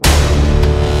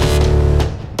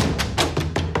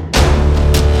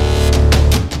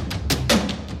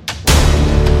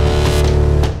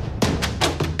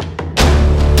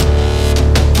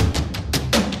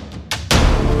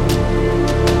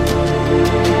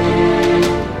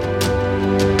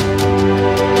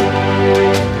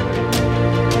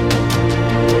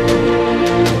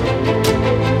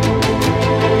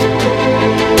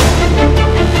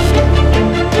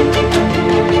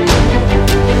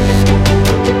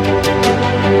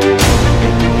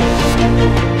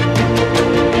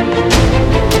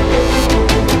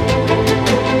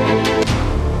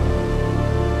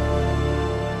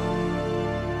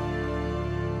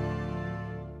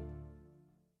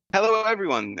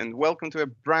everyone, and welcome to a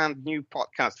brand new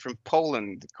podcast from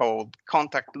Poland called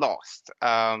Contact Lost.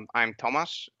 I'm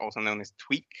Tomasz, also known as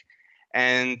Tweak,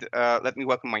 and let me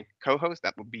welcome my co-host.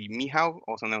 That would be Michał,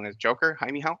 also known as Joker. Hi,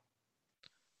 Michał.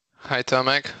 Hi,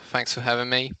 Tomek. Thanks for having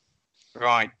me.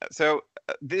 Right. So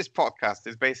this podcast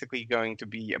is basically going to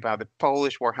be about the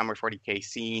Polish Warhammer 40k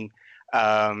scene.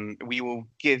 We will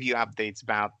give you updates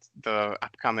about the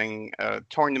upcoming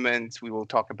tournaments. We will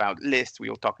talk about lists. We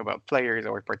will talk about players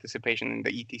or participation in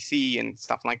the ETC and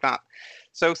stuff like that.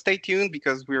 So stay tuned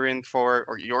because you're in for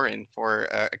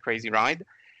a crazy ride.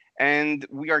 And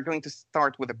we are going to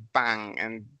start with a bang.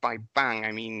 And by bang,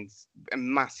 I mean a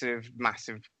massive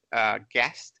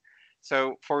guest.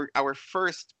 So for our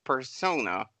first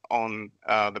persona on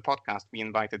the podcast, we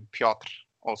invited Piotr,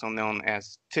 also known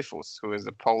as Tyfus, who is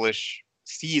a Polish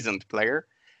seasoned player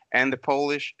and the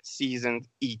Polish seasoned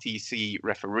ETC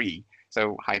referee.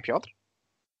 So, hi, Piotr.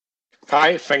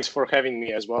 Hi, thanks for having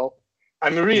me as well.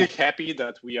 I'm really happy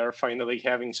that we are finally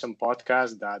having some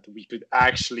podcast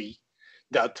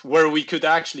where we could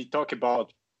actually talk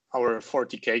about our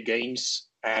 40k games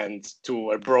and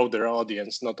to a broader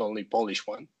audience, not only Polish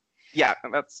one. Yeah,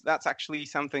 that's actually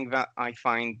something that I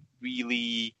find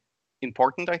really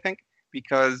important, I think,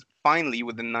 because finally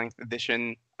with the 9th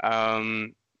edition,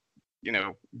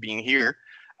 being here,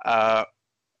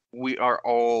 we are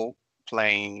all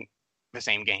playing the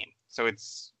same game. So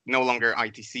it's no longer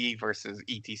ITC versus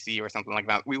ETC or something like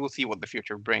that. We will see what the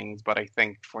future brings, but I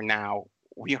think for now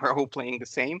we are all playing the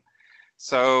same.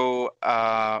 So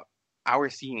our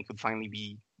scene could finally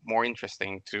be more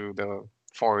interesting to the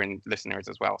foreign listeners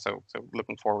as well. So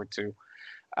looking forward to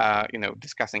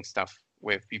discussing stuff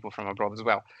with people from abroad as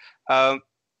well.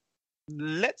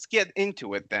 Let's get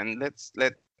into it then. Let's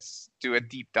do a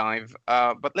deep dive.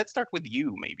 But let's start with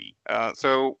you, maybe.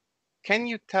 So can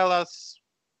you tell us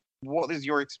what is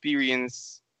your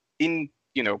experience in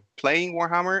playing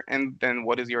Warhammer, and then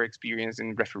what is your experience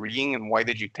in refereeing, and why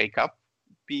did you take up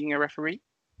being a referee?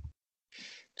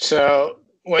 So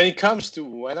when it comes to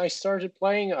when I started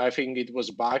playing, I think it was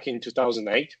back in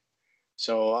 2008.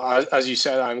 So as you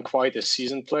said, I'm quite a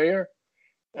seasoned player,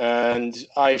 and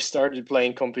I've started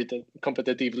playing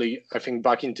competitively, I think,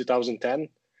 back in 2010.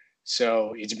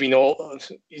 So it's been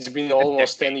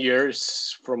almost 10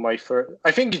 years from my first.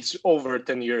 I think it's over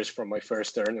 10 years from my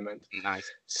first tournament. Nice.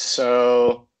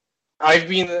 So I've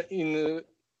been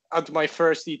at my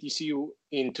first ETC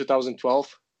in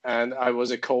 2012. And I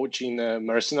was a coach in a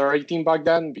mercenary team back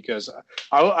then because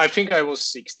I think I was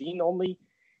 16 only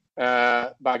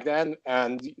back then.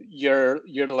 And year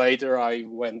later, I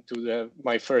went to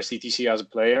my first ETC as a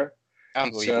player.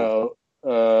 Unbelievable.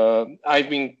 So I've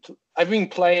been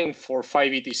playing for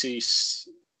 5 ETCs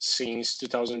since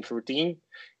 2013,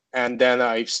 and then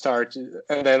I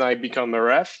become a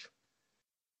ref.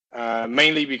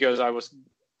 Mainly because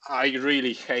I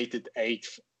really hated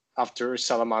 8th after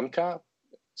Salamanca.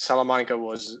 Salamanca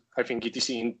was, I think, ETC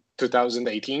in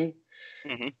 2018,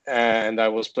 and I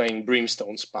was playing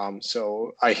Brimstone spam,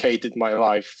 so I hated my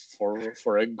life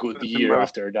for a good year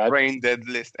after that. Brain dead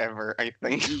list ever, I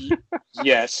think.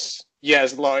 Yes,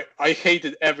 like I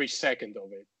hated every second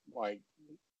of it. Like,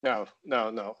 no,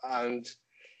 and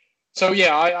so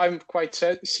yeah, I'm quite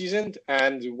seasoned,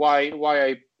 and why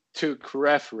I took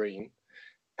refereeing,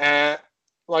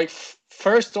 like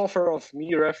first offer of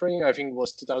me refereeing, I think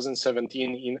was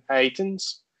 2017 in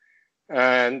Athens,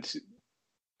 and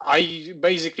I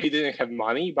basically didn't have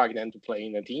money back then to play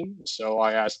in a team, so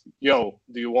I asked, "Yo,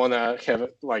 do you want to have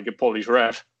like a Polish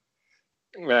ref?"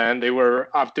 And they were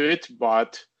up to it,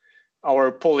 but our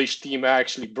Polish team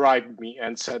actually bribed me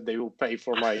and said they will pay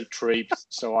for my trips,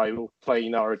 so I will play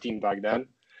in our team back then,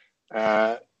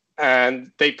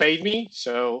 and they paid me,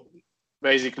 so.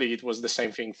 Basically, it was the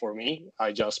same thing for me.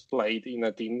 I just played in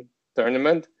a team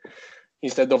tournament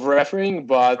instead of refereeing,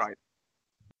 but right.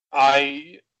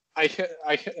 I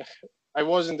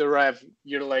wasn't the ref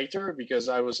year later because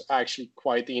I was actually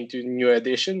quite into New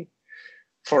Edition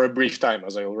for a brief time,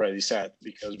 as I already said,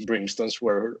 because Brimstones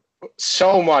were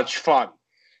so much fun.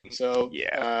 So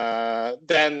yeah.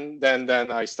 Then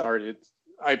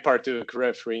I partook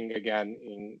refereeing again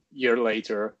in year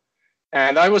later.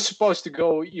 And I was supposed to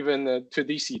go even to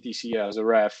this ETC as a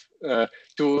ref. Not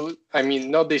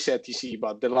this ETC,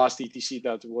 but the last ETC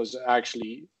that was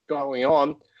actually going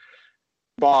on.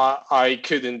 But I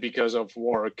couldn't because of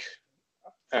work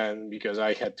and because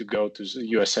I had to go to the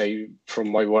USA from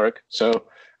my work. So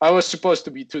I was supposed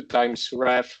to be 2 times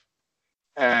ref.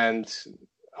 And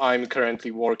I'm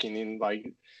currently working in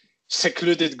like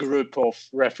secluded group of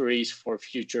referees for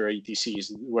future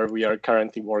ETCs where we are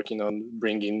currently working on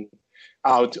bringing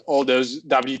out all those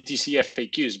WTC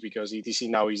FAQs, because ETC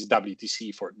now is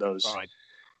WTC for those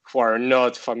who are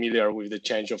not familiar with the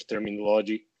change of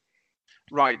terminology.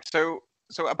 Right. So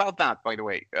about that, by the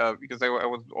way, because I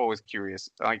was always curious.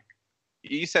 Like,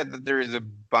 you said that there is a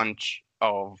bunch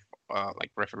of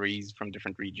like referees from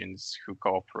different regions who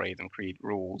cooperate and create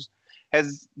rules.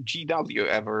 Has GW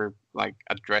ever like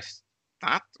addressed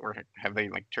that, or have they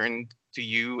like turned to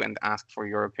you and asked for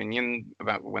your opinion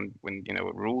about when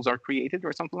rules are created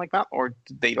or something like that, or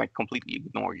did they like completely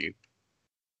ignore you?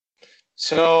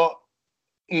 So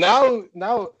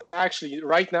now actually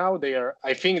right now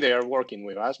I think they are working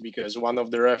with us, because one of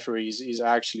the referees is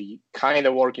actually kind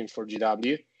of working for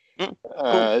GW.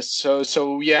 Cool.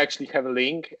 So we actually have a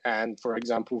link, and for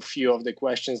example, a few of the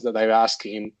questions that I've asked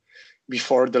him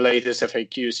before the latest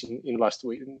FAQs in last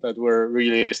week that were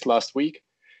released last week,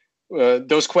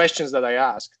 those questions that I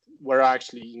asked were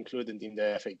actually included in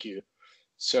the FAQ.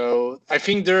 So I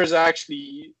think there's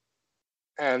actually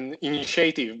an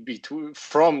initiative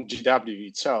from GW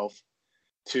itself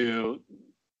to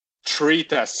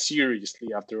treat us seriously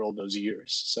after all those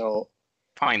years. So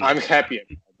Finally. I'm happy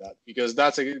about that, because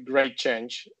that's a great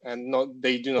change, and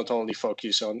they do not only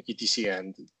focus on ETC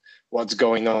and what's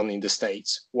going on in the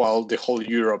States, while the whole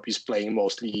Europe is playing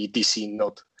mostly ETC,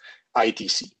 not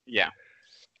ITC. Yeah.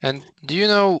 And do you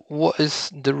know what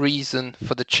is the reason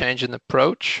for the change in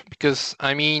approach? Because,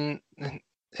 I mean,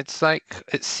 it's like,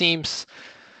 it seems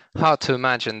hard to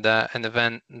imagine that an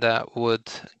event that would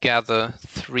gather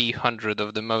 300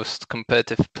 of the most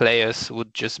competitive players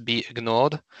would just be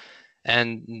ignored.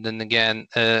 And then again,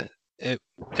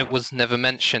 it was never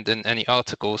mentioned in any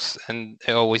articles, and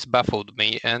it always baffled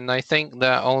me. And I think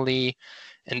that only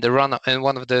in one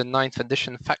of the 9th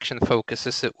edition faction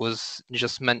focuses, it was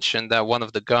just mentioned that one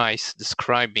of the guys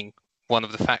describing one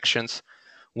of the factions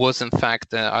was in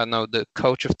fact, I don't know, the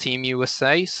coach of Team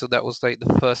USA. So that was like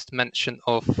the first mention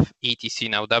of ETC,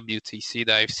 now WTC,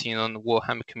 that I've seen on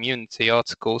Warhammer community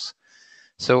articles.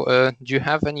 So do you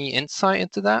have any insight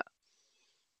into that?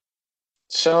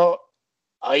 So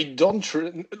I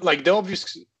don't like the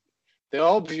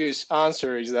obvious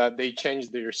answer is that they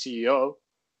changed their CEO.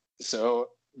 So,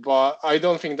 but I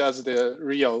don't think that's the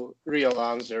real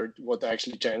answer. What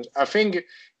actually changed? I think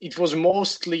it was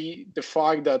mostly the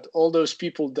fact that all those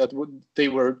people that they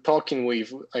were talking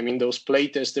with, I mean, those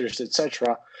playtesters,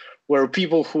 etc., were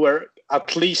people who were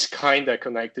at least kind of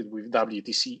connected with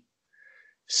WTC.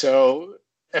 So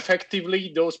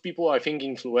effectively, those people, I think,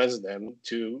 influenced them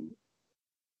to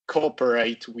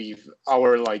cooperate with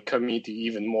our like community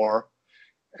even more,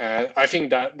 and I think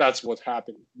that's what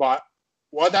happened. But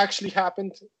what actually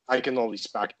happened, I can only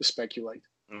speculate.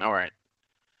 All right.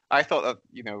 I thought that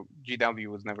GW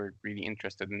was never really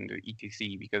interested in the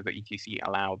ETC, because the ETC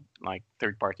allowed like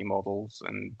third-party models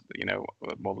and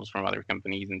models from other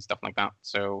companies and stuff like that.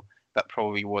 So that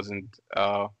probably wasn't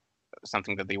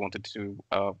something that they wanted to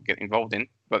get involved in.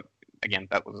 But again,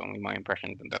 that was only my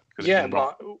impression, and that could have been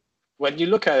wrong. But when you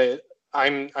look at it,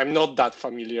 I'm not that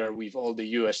familiar with all the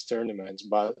US tournaments,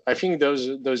 but I think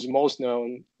those most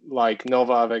known, like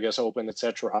Nova, Vegas Open,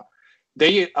 etc.,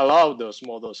 they allow those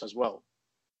models as well.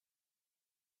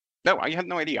 No, I had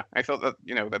no idea. I thought that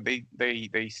that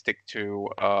they stick to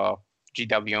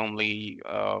GW only.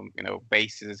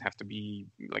 Bases have to be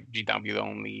like GW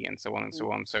only, and so on and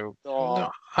so on. So no,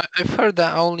 I've heard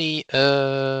that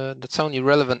that's only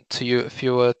relevant to you if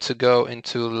you were to go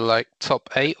into like top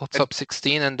 8 or top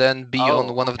 16 and then be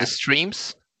on one of the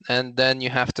streams, and then you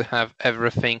have to have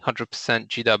everything 100%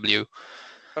 GW.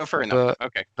 Oh, fair enough.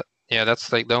 Okay. Yeah,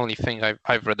 that's like the only thing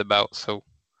I've read about. So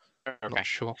I'm not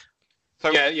sure. So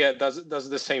yeah, that's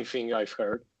the same thing I've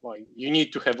heard. Like, you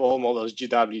need to have all models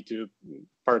GW to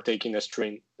partake in a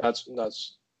stream. That's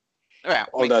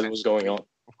all that was going on.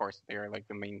 Of course, they are like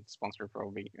the main sponsor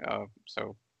probably,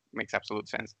 so makes absolute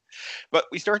sense. But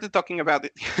we started talking about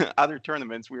other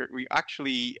tournaments. We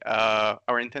actually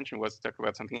our intention was to talk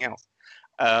about something else,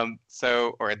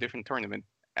 or a different tournament.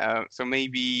 So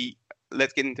maybe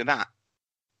let's get into that.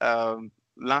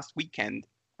 Last weekend,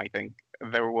 I think,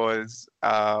 there was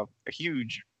a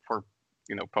huge, for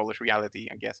Polish reality,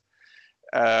 I guess,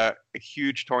 a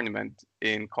huge tournament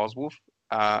in Kozłów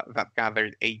that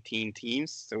gathered 18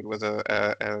 teams. So it was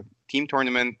a team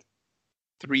tournament,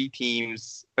 3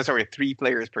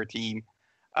 players per team,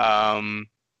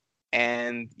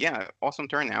 and yeah, awesome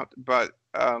turnout. But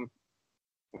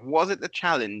was it a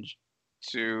challenge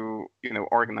to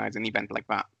organize an event like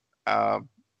that?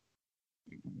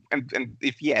 And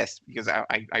if yes, because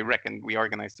I reckon we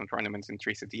organized some tournaments in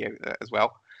Tricity as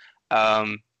well,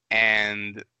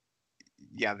 and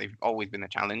yeah, they've always been a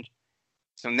challenge.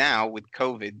 So now with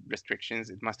COVID restrictions,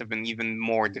 it must have been even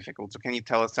more difficult. So can you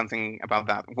tell us something about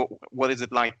that? What is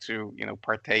it like to,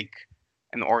 partake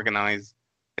and organize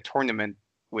a tournament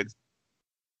with,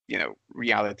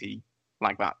 reality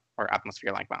like that or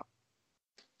atmosphere like that?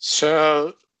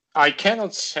 So I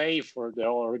cannot say for the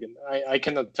I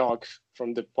cannot talk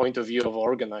from the point of view of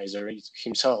organizer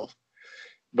himself,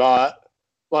 but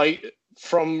like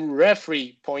from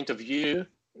referee point of view,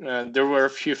 there were a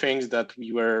few things that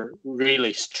we were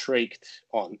really strict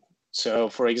on. So,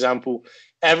 for example,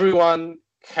 everyone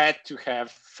had to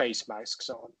have face masks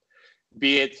on,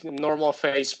 be it normal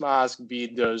face mask, be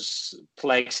it those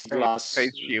plexiglass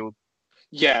face shield.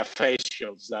 Yeah, face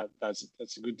shields. That's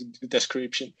a good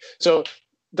description. So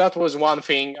that was one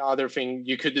thing. Other thing,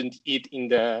 you couldn't eat in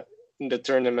the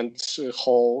tournament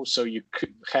hall, so you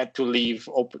had to leave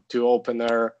to open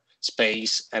air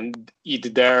space and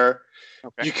eat there.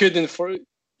 Okay.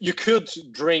 You could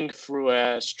drink through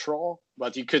a straw,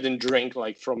 but you couldn't drink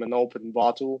like from an open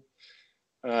bottle.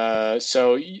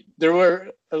 So there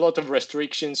were a lot of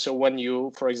restrictions. So when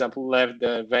you, for example, left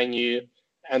the venue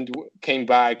and came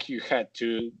back, you had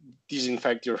to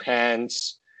disinfect your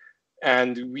hands,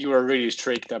 and we were really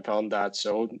strict upon that.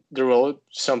 So there were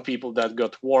some people that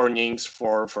got warnings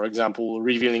for example,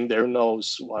 revealing their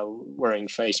nose while wearing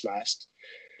face masks.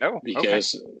 Oh,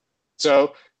 because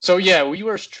okay. So yeah, we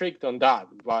were strict on that,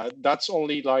 but that's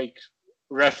only like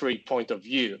referee point of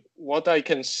view. What I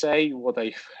can say, what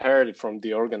I heard from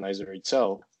the organizer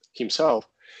himself,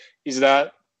 is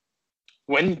that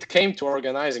when it came to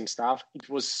organizing stuff, it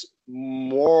was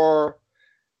more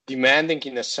demanding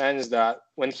in the sense that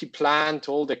when he planned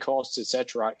all the costs,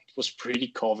 etc., it was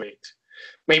pre-COVID.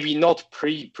 Maybe not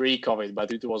pre-COVID,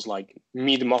 but it was like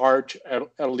mid-March,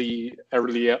 early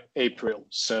April.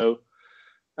 So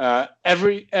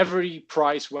every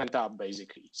price went up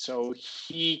basically. So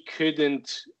he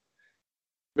couldn't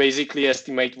basically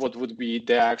estimate what would be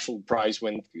the actual price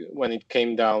when it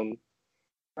came down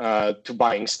to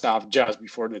buying stuff just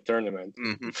before the tournament.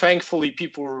 Mm-hmm. Thankfully,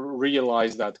 people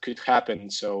realized that could happen.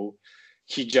 So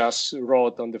he just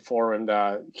wrote on the forum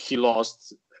that he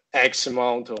lost X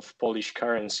amount of Polish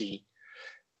currency.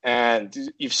 And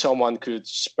if someone could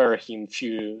spare him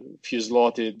few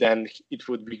zloty, then it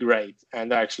would be great.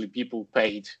 And actually, people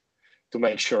paid to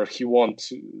make sure he won't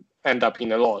end up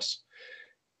in a loss.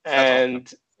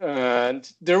 And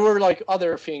there were like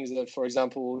other things that, for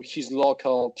example, his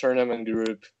local tournament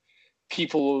group,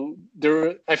 people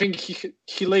there. I think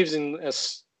he lives in a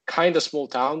kind of small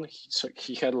town, so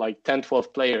he had like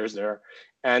 10-12 players there.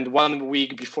 And 1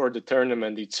 week before the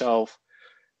tournament itself,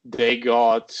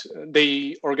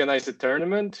 they organized a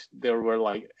tournament. There were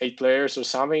like 8 players or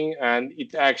something, and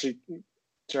it actually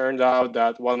turned out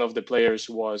that one of the players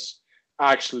was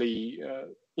actually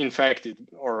infected,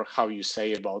 or how you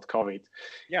say about COVID.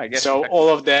 Yeah, I guess so. infected. All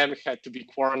of them had to be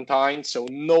quarantined, so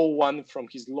no one from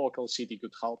his local city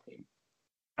could help him.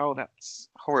 Oh, that's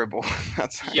horrible.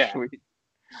 That's actually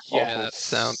yeah.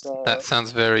 That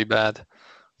sounds very bad.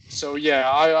 So yeah,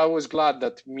 I was glad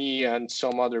that me and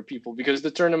some other people, because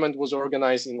the tournament was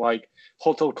organized in like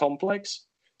hotel complex,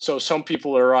 so some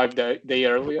people arrived a day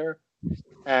earlier,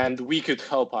 and we could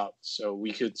help out. So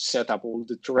we could set up all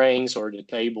the terrains or the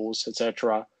tables,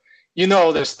 etc. You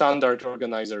know, the standard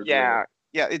organizer. Yeah,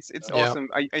 it's awesome.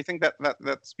 I think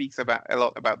that speaks about a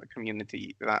lot about the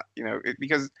community. That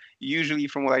because usually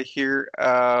from what I hear,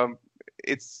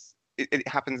 it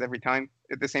happens every time.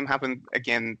 The same happened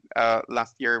again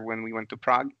last year when we went to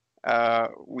Prague.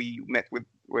 We met with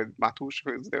Matusz,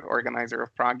 who's the organizer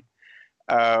of Prague.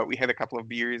 We had a couple of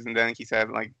beers, and then he said,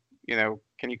 like,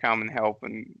 can you come and help?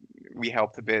 And we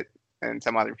helped a bit, and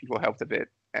some other people helped a bit,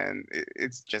 and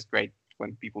it's just great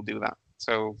when people do that.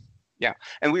 So yeah,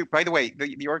 and by the way,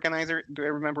 the organizer, do I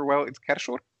remember well? It's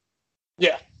Kershur.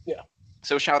 Yeah.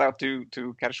 So shout out to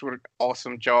Kershur,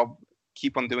 awesome job.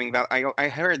 Keep on doing that. I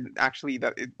heard actually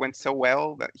that it went so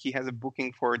well that he has a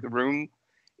booking for the room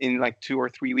in like 2 or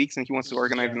 3 weeks, and he wants to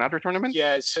organize another tournament.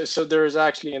 Yeah, so there's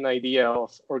actually an idea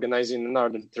of organizing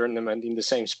another tournament in the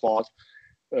same spot,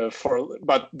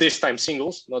 but this time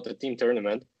singles, not a team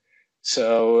tournament.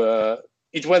 So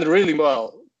it went really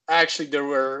well. Actually, there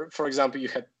were, for example, you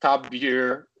had tap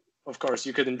beer. Of course,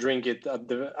 you couldn't drink it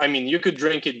you could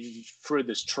drink it through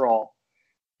the straw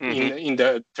in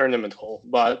the tournament hall,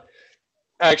 but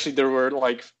actually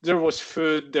there was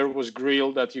food, there was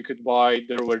grill that you could buy,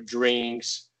 there were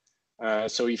drinks.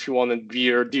 So if you wanted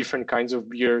beer, different kinds of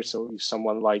beer. So if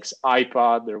someone likes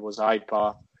IPA, there was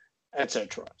IPA,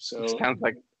 etc. So sounds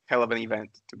like hell of an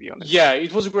event, to be honest. Yeah,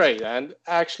 it was great, and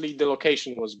actually the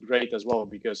location was great as well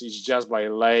because it's just by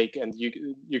a lake, and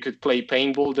you could play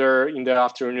paintball there in the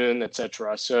afternoon,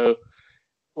 etc. So,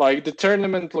 like, the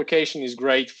tournament location is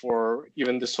great for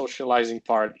even the socializing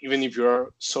part, even if you're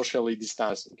socially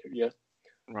distancing. Yeah.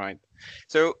 Right.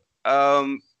 So,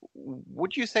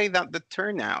 would you say that the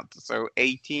turnout, so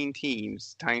 18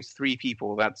 teams times 3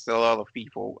 people, that's a lot of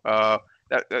people.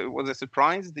 That was a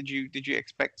surprise. Did you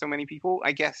expect so many people?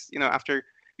 I guess, after,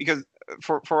 because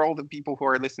for all the people who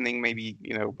are listening, maybe,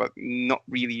 but not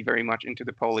really very much into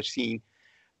the Polish scene,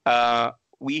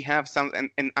 we have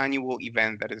an annual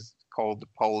event that is called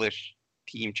the Polish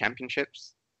Team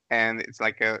Championships. And it's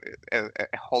like a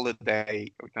holiday,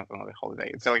 not a holiday.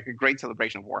 It's like a great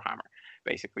celebration of Warhammer,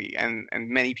 basically. And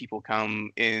many people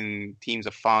come in teams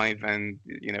of 5, and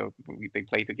they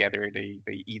play together, they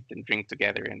eat and drink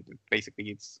together, and basically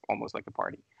it's almost like a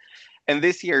party. And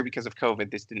this year, because of COVID,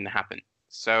 this didn't happen.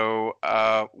 So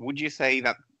would you say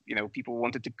that people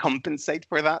wanted to compensate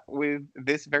for that with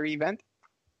this very event?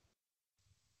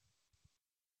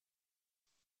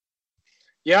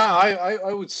 Yeah,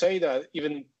 I would say that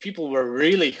even people were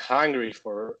really hungry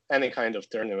for any kind of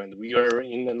tournament. We were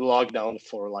in a lockdown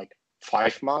for like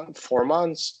 5 months, 4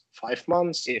 months, 5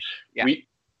 months, yeah.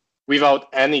 Without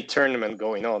any tournament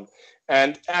going on.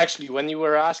 And actually, when you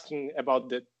were asking about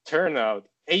the turnout,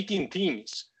 18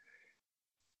 teams,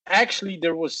 actually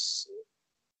there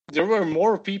were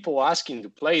more people asking to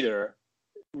play there.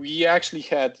 We actually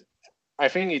had, I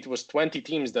think it was 20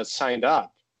 teams that signed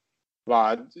up,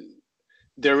 but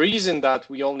the reason that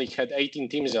we only had 18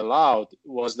 teams allowed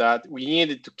was that we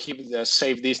needed to keep the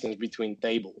safe distance between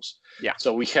tables. Yeah.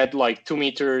 So we had like 2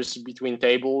 meters between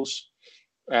tables,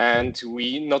 and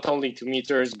we not only 2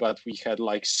 meters, but we had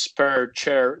like spare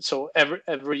chair. So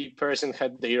every person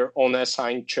had their own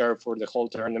assigned chair for the whole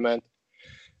tournament.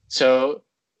 So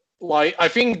like, I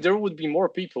think there would be more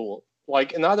people.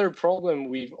 Like, another problem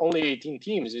with only 18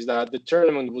 teams is that the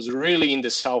tournament was really in the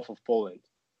south of Poland.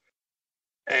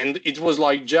 And it was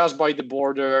like just by the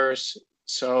borders.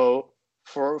 So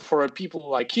for people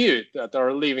like you that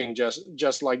are living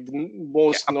just like the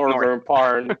most northern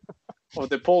part of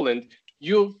the Poland,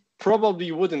 you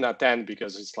probably wouldn't attend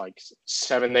because it's like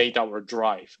 7-8 hour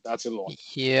drive. That's a lot.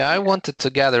 Yeah, I wanted to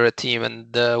gather a team,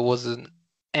 and there wasn't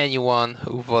anyone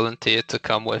who volunteered to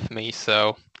come with me,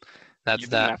 so that's you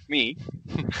that. Didn't ask me.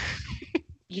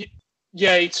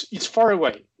 Yeah, it's far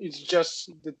away. It's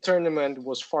just the tournament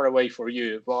was far away for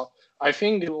you. But I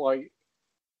think like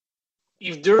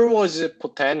if there was a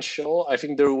potential, I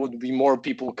think there would be more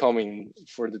people coming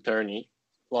for the tourney.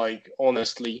 Like,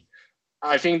 honestly,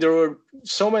 I think there were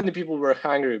so many people were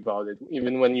hungry about it.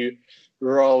 Even when you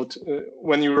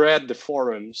read the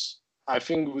forums, I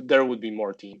think there would be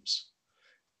more teams.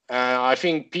 I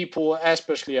think people,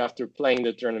 especially after playing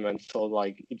the tournament, felt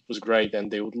like it was great and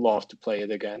they would love to play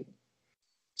it again.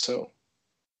 So,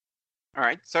 all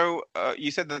right. So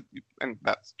you said that, and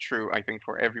that's true, I think,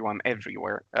 for everyone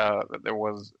everywhere, that there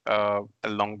was a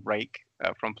long break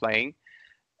from playing,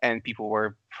 and people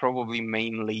were probably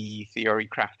mainly theory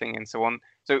crafting and so on.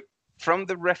 So from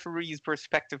the referee's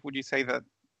perspective, would you say that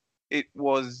it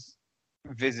was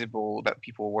visible that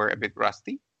people were a bit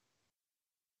rusty?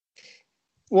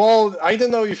 Well, I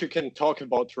don't know if you can talk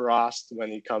about Rust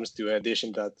when it comes to an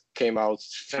edition that came out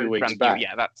a few weeks back.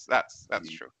 Yeah, that's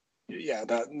true. Yeah,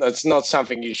 that's not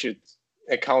something you should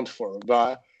account for,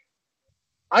 but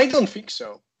I don't think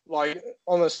so. Like,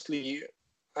 honestly,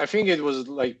 I think it was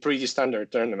like pretty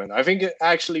standard tournament. I think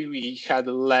actually we had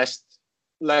less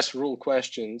rule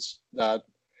questions that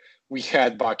we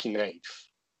had back in 8th.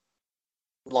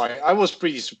 Like, I was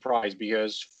pretty surprised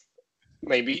because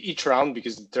maybe each round,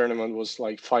 because the tournament was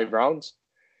like 5 rounds,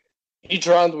 each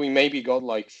round we maybe got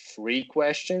like 3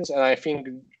 questions, and I think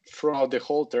throughout the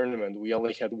whole tournament we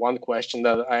only had 1 question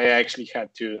that I actually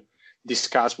had to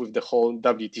discuss with the whole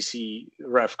WTC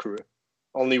ref crew.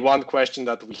 Only 1 question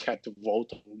that we had to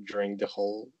vote on during the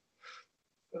whole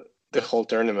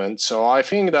tournament. So I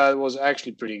think that was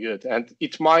actually pretty good, and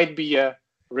it might be a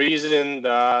reason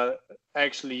that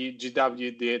actually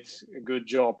GW did a good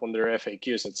job on their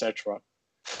FAQs, etc.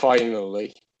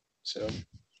 Finally. So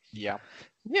yeah,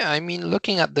 I mean,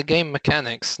 looking at the game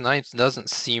mechanics, 9th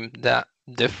doesn't seem that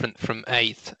different from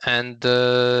 8th, and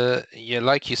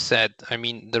like you said, I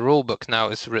mean, the rulebook now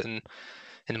is written,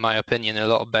 in my opinion, a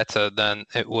lot better than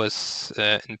it was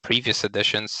in previous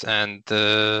editions, and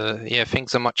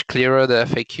things are much clearer. The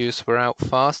FAQs were out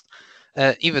fast,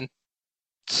 even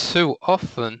too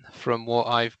often from what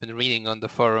I've been reading on the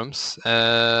forums.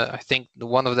 I think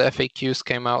one of the FAQs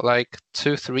came out like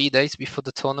 2-3 days before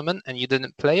the tournament, and you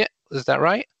didn't play it. Is that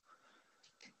right?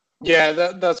 Yeah,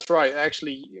 that's right.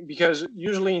 Actually, because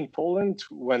usually in Poland,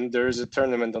 when there's a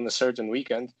tournament on a certain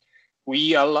weekend,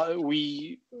 we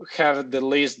have the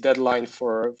list deadline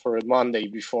for a Monday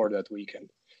before that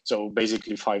weekend. So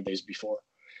basically 5 days before.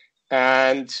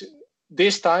 And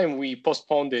this time we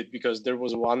postponed it because there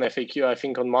was one FAQ, I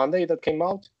think, on Monday that came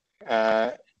out.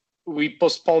 We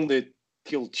postponed it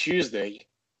till Tuesday.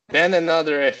 Then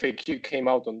another FAQ came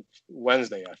out on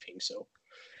Wednesday, I think so.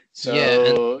 Yeah, and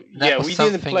So that yeah, was we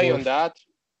didn't something play on with that.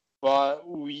 But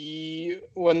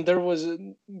when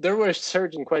there were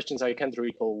certain questions, I can't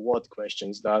recall what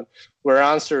questions that were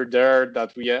answered there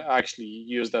that we actually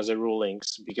used as a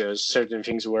rulings because certain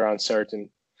things were uncertain.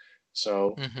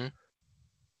 So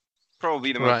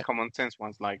Probably the most right. common sense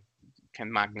ones, like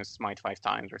can Magnus smite 5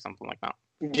 times or something like that.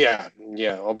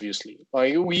 yeah, obviously,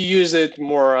 like we use it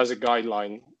more as a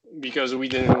guideline because we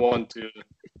didn't want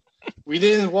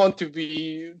to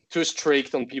be too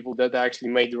strict on people that actually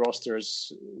made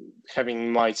rosters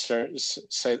having might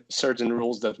certain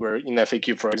rules that were in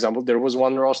FAQ. For example, there was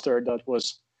one roster that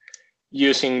was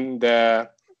using the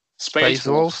space Space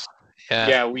wolves. Wolves. Yeah.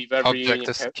 Yeah, with every Object unit.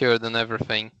 is secured and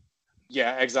everything.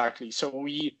 Yeah, exactly. So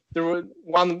there were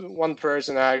one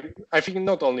person. I think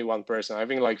not only one person. I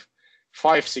think like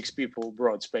 5-6 people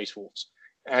brought space wolves,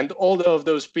 and all of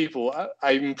those people,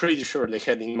 I'm pretty sure they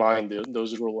had in mind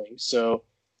those rulings. So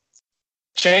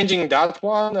changing that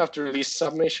one after list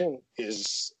submission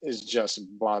is just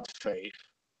bad faith.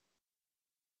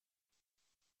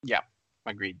 Yeah,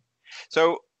 agreed.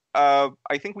 So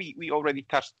I think we already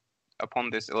touched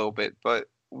upon this a little bit, but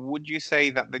would you say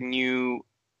that the new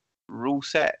rule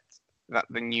set, that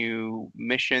the new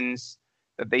missions,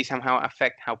 that they somehow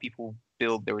affect how people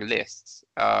build their lists?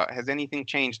 Has anything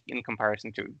changed in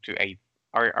comparison to 8?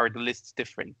 Are the lists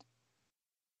different?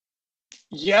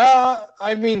 Yeah,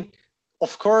 I mean,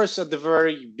 of course, at the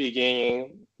very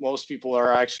beginning, most people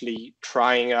are actually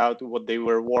trying out what they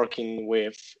were working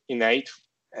with in 8,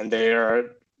 and they are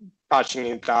patching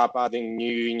it up, adding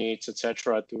new units,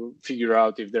 etc., to figure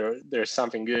out if there's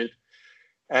something good.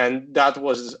 And that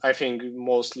was, I think,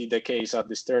 mostly the case at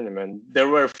this tournament. There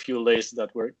were a few lists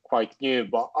that were quite new,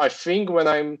 but I think when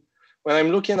I'm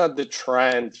looking at the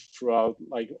trend throughout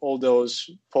like all those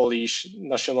Polish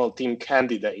national team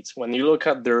candidates, when you look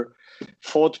at their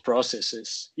thought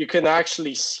processes, you can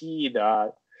actually see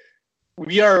that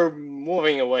we are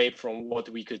moving away from what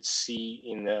we could see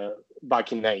in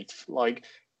back in 8th. Like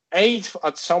 8th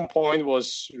at some point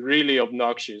was really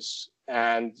obnoxious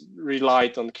and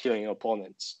relied on killing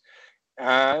opponents.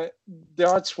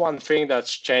 That's one thing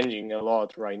that's changing a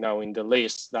lot right now in the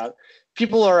list, that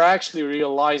people are actually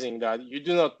realizing that you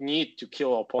do not need to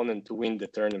kill opponent to win the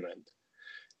tournament.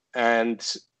 And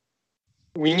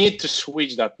we need to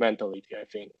switch that mentality, I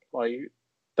think. Like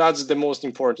that's the most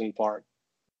important part.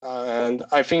 And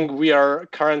I think we are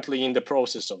currently in the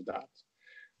process of that.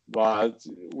 But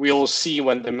we'll see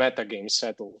when the meta game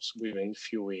settles within a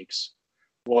few weeks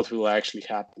what will actually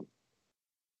happen.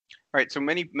 Right. So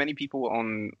many people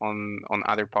on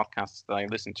other podcasts that I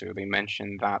listen to, they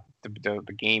mention that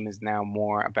the game is now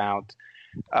more about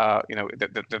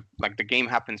the game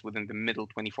happens within the middle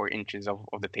 24 inches of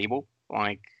the table.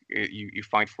 Like you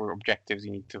fight for objectives,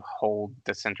 you need to hold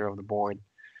the center of the board.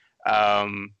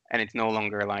 And it's no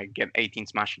longer like get 18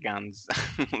 smash guns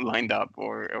lined up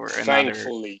or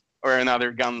Thankfully.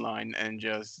 another gun line and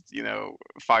just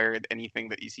fire at anything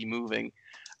that you see moving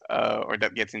or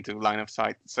that gets into line of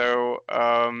sight. So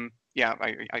yeah,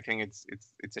 I think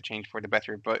it's a change for the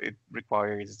better, but it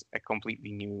requires a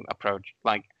completely new approach.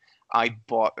 Like I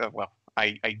bought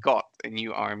I got a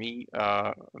new army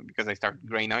because I started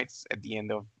Grey Knights at the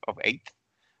end of 8th,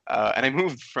 and I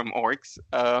moved from Orcs.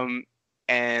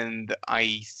 And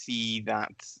I see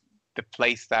that the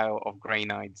playstyle of Grey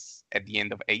Knights at the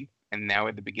end of 8th and now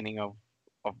at the beginning of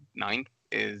 9th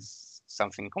is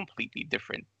something completely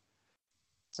different.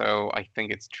 So I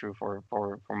think it's true for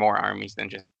more armies than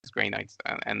just Grey Knights,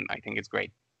 and I think it's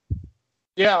great.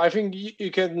 Yeah, I think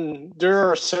you can. There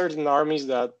are certain armies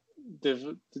that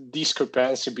the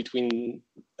discrepancy between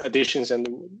additions and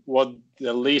what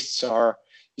the lists are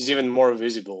is even more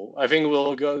visible. I think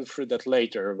we'll go through that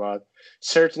later, but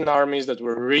certain armies that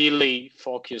were really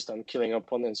focused on killing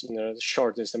opponents in the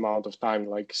shortest amount of time,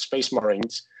 like Space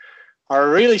Marines, are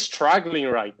really struggling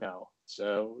right now.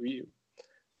 So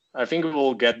I think we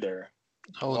will get there.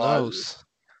 Oh no,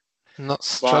 not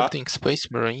struggling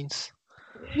Space Marines.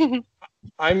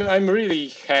 I'm really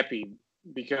happy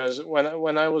because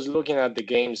when I was looking at the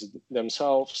games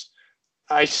themselves,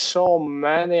 I saw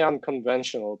many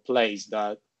unconventional plays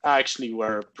that actually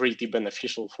were pretty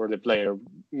beneficial for the player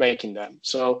making them.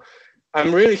 So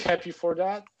I'm really happy for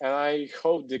that, and I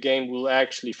hope the game will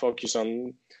actually focus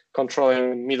on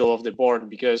controlling middle of the board,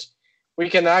 because we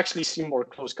can actually see more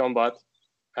close combat.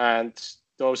 And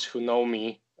those who know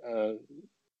me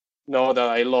know that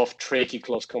I love tricky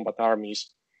close combat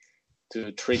armies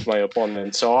to trick my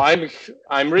opponent. So I'm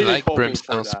really like hoping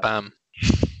Brimstone for that. spam.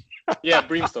 Yeah,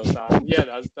 Brimstone spam.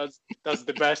 Yeah, that's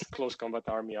the best close combat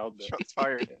army out there. Shots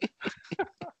fired.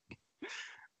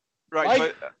 Right,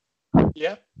 Like- but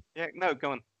Yeah. yeah, no,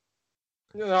 go on.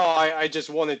 No, I just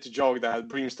wanted to joke that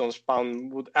Brimstone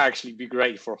spam would actually be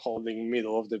great for holding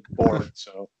middle of the board.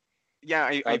 So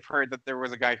Yeah, I've heard that there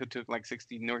was a guy who took like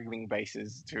 60 Nurgling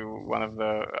bases to one of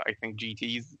the, I think,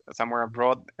 GTs somewhere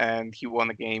abroad, and he won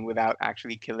a game without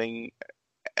actually killing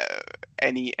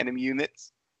any enemy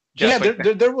units. yeah, Just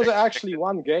like there was actually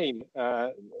one game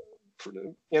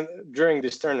during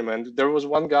this tournament. There was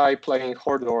one guy playing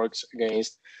Horde Orcs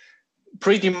against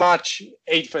pretty much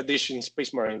 8th edition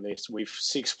Space Marine list with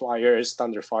 6 flyers,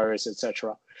 Thunderfires,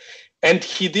 etc. And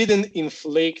he didn't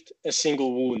inflict a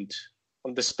single wound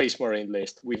on the Space Marine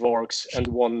list with orcs, and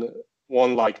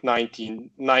won like 90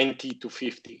 to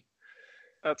 50.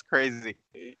 That's crazy.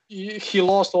 He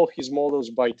lost all his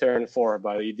models by turn 4,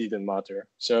 but it didn't matter.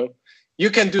 So you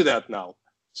can do that now.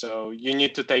 So you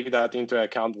need to take that into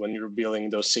account when you're building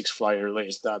those 6 flyer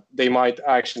lists, that they might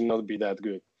actually not be that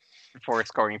good. For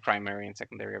scoring primary and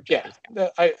secondary Yeah,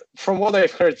 objectives. from what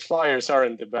I've heard, flyers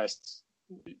aren't the best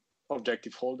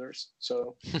objective holders.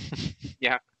 So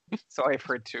Yeah, so I've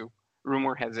heard too.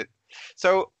 Rumor has it.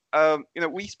 So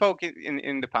we spoke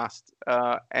in the past,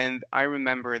 and I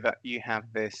remember that you have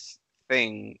this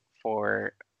thing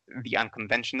for the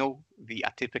unconventional, the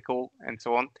atypical, and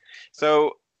so on.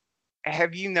 So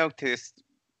have you noticed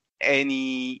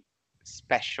any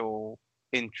special,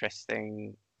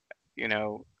 interesting,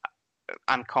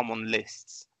 uncommon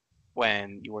lists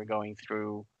when you were going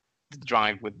through the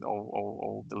drive with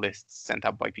all the lists sent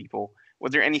up by people?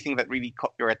 Was there anything that really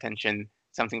caught your attention?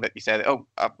 Something that you said,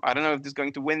 I don't know if this is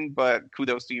going to win, but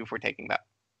kudos to you for taking that.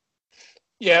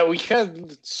 Yeah, we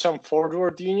had some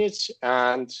forward units,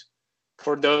 and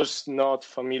for those not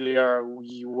familiar,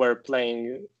 we were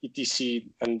playing ETC,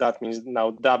 and that means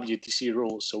now WTC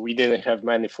rules. So we didn't have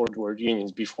many forward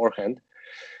units beforehand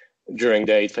during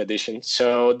the 8th edition.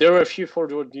 So there were a few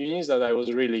forward units that I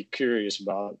was really curious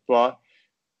about. But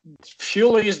few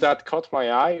lists that caught my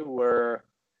eye were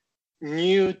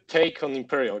new take on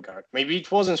Imperial Guard. Maybe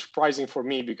it wasn't surprising for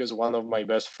me because one of my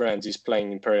best friends is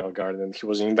playing Imperial Guard and he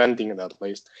was inventing that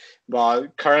list.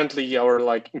 But currently our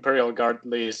Imperial Guard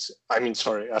list,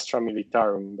 Astra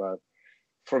Militarum, but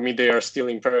for me they are still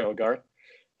Imperial Guard.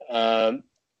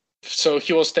 So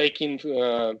he was taking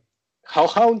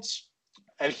Hellhounds,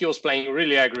 and he was playing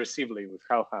really aggressively with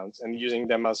Hellhounds and using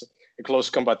them as a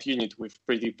close combat unit with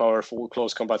pretty powerful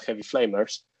close combat heavy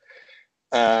flamers.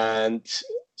 And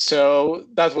so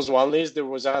that was one list. There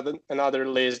was another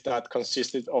list that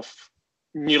consisted of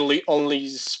nearly only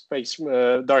space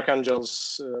Dark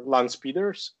Angels land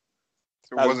speeders.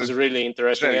 So that was really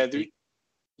interesting.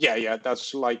 Yeah,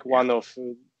 that's like one of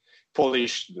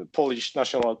Polish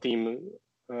national team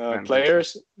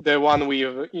players. The one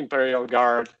with Imperial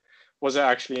Guard was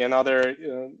actually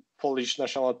another Polish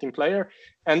national team player.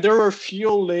 And there were a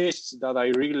few lists that I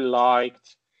really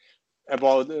liked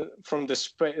about from the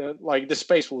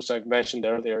Space Wolves I've mentioned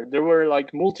earlier. There were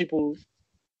multiple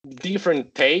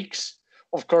different takes.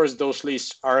 Of course, those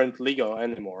lists aren't legal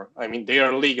anymore. I mean, they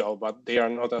are legal, but they are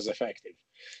not as effective.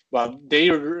 But they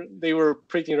were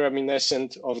pretty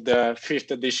reminiscent of the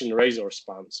 5th edition Razor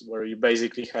spams, where you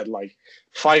basically had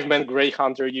 5-man Grey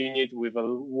Hunter unit with a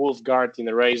Wolf Guard in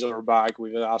a Razor bag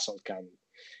with an assault cannon.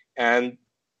 And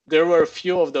there were a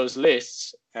few of those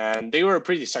lists, and they were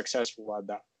pretty successful at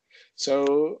that.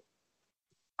 So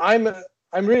I'm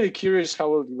really curious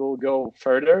how it will go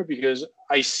further, because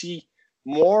I see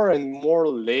more and more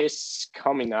lists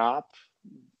coming out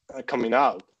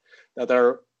that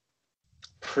are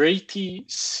pretty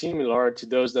similar to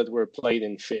those that were played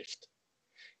in 5th.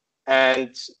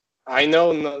 And I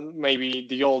know maybe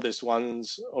the oldest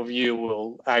ones of you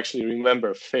will actually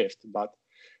remember 5th, but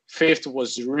 5th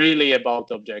was really about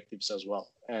objectives as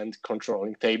well, and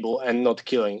controlling table and not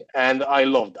killing. And I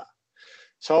love that.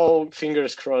 So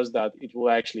fingers crossed that it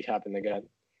will actually happen again.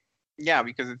 Yeah,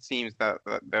 because it seems that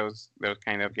those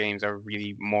kind of games are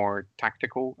really more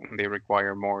tactical and they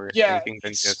require more thinking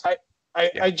than just.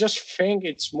 I just think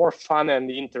it's more fun and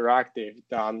interactive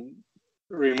than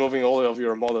removing all of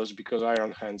your models because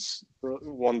Iron Hands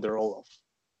wander all off.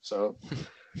 So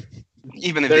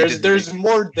even if there's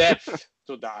more depth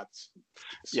to that.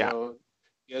 So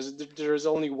Because there's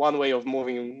only one way of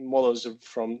removing models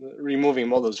from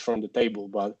the table,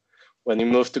 but when you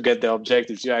move to get the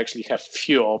objectives, you actually have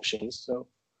few options.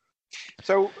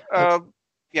 So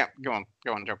yeah, go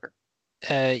on, Joker.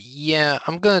 Yeah,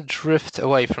 I'm gonna drift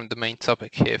away from the main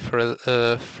topic here for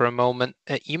a moment.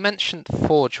 You mentioned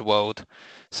Forge World.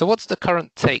 So what's the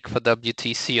current take for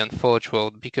WTC on Forge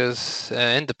World? Because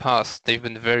in the past they've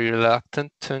been very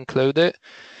reluctant to include it,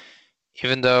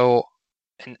 even though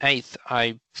in 8th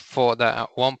I thought that at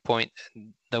one point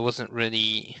there wasn't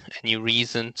really any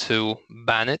reason to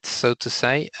ban it, so to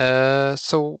say.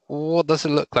 So what does it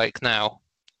look like now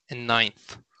in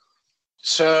 9th?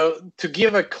 So to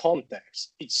give a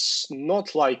context, it's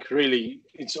not like really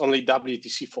it's only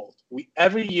WTC fault.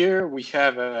 Every year we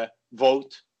have a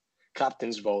vote,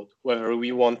 captain's vote, whether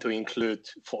we want to include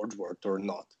Forge World or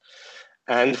not.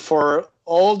 And for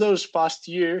all those past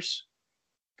years,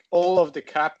 all of the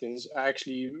captains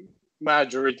actually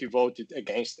majority voted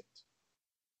against it.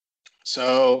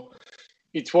 So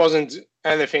it wasn't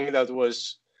anything that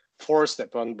was forced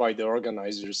upon by the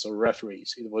organizers or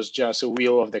referees. It was just a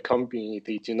will of the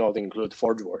community to not include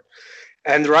Forge World.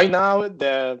 And right now,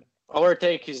 our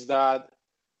take is that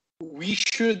we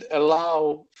should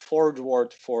allow Forge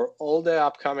World for all the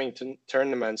upcoming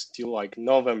tournaments till like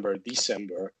November,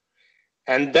 December.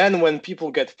 And then when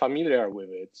people get familiar with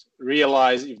it,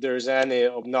 realize if there's any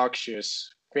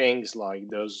obnoxious things like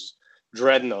those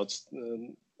dreadnoughts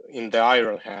in the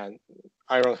Iron Hand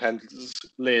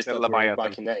list that were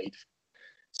back in 8th.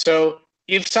 So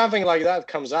if something like that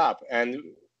comes up and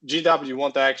GW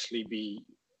won't actually be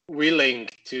willing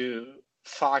to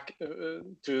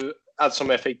add some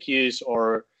FAQs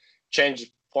or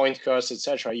change point costs,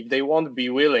 etc., if they won't be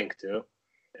willing to,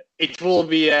 it will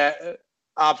be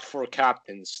up for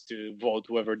captains to vote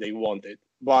whether they want it.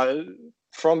 But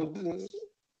from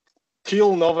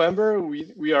till November,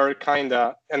 we are kind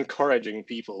of encouraging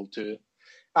people to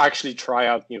actually try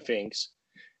out new things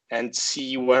and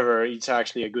see whether it's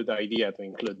actually a good idea to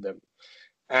include them.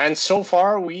 And so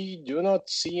far, we do not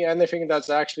see anything that's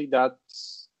actually that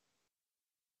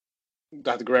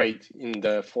great in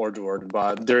the Forge World,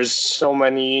 but there's so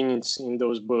many units in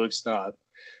those books that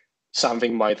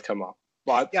something might come up.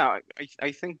 But yeah,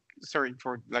 I think, sorry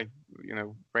for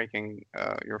breaking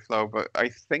your flow, but I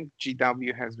think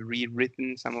GW has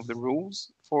rewritten some of the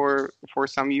rules for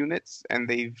some units, and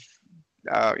they've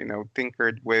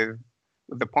tinkered with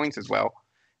the points as well.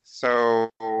 So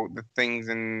the things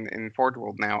in Forge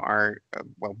World now are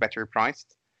better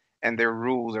priced, and their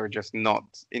rules are just not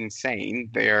insane.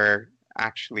 They're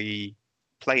actually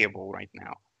playable right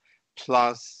now.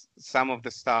 Plus some of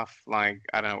the stuff like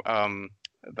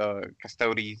the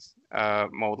Custodes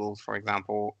models, for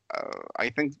example. I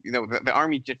think the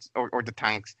army just or the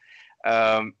tanks.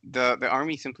 The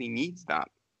army simply needs that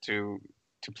to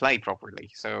play properly.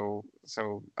 So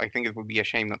I think it would be a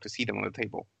shame not to see them on the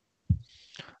table.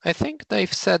 I think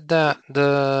they've said that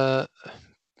the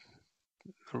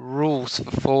rules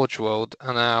for Forge World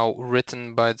are now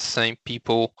written by the same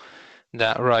people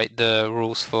that write the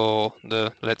rules for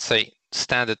the, let's say,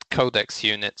 standard codex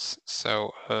units.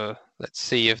 So let's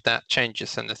see if that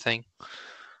changes anything.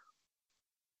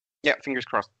 Yeah, fingers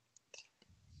crossed.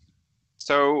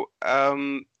 So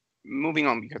moving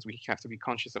on, because we have to be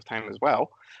conscious of time as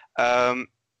well.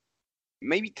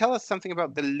 Maybe tell us something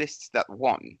about the lists that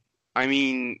won. I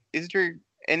mean, is there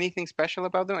anything special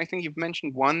about them? I think you've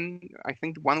mentioned one. I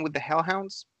think the one with the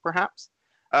Hellhounds, perhaps.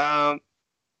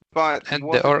 But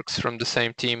the Orcs from the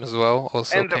same team as well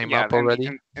also came up already.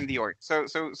 And the Orcs.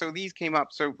 So these came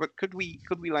up. So, but could we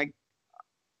like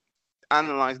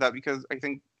analyze that? Because I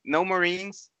think no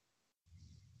Marines,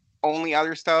 only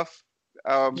other stuff.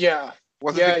 Yeah.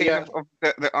 Was it the case of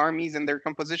the armies and their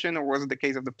composition, or was it the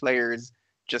case of the players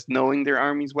just knowing their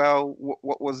armies well?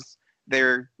 What was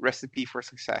their recipe for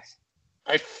success?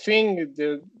 I think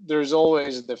there's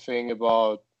always the thing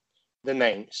about the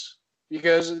names,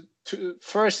 because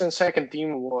first and second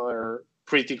team were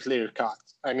pretty clear cut.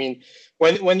 I mean,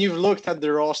 when you've looked at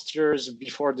the rosters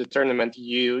before the tournament,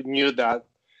 you knew that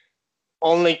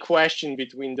only question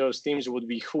between those teams would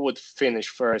be who would finish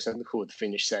first and who would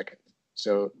finish second.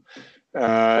 So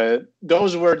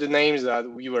those were the names that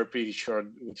we were pretty sure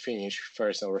would finish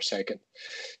first or second.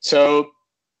 So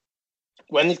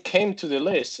when it came to the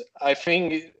list, I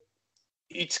think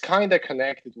it's kind of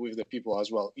connected with the people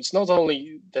as well. It's not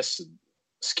only the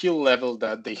skill level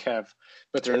that they have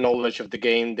better knowledge of the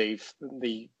game, they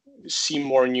see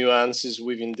more nuances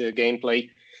within the gameplay,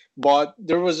 but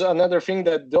there was another thing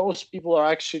that those people are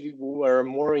actually were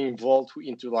more involved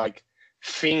into like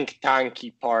think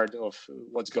tanky part of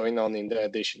what's going on in the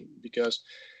edition, because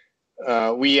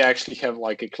we actually have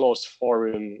like a closed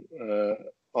forum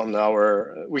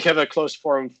we have a closed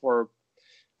forum for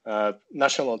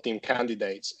national team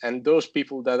candidates, and those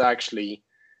people that actually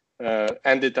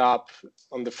ended up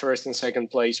on the first and second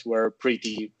place were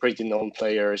pretty known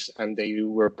players, and they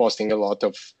were posting a lot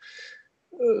of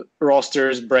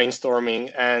rosters,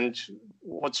 brainstorming, and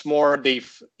what's more,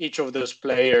 each of those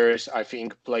players, I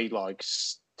think, played like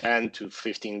 10 to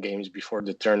 15 games before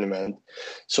the tournament.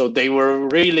 So they were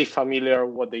really familiar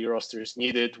what the rosters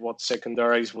needed, what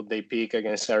secondaries would they pick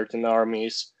against certain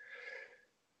armies.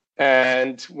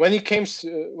 And when it comes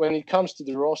to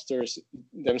the rosters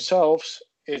themselves,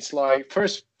 it's like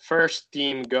first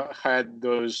team had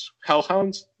those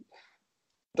Hellhounds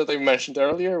that I mentioned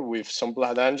earlier with some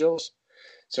Blood Angels.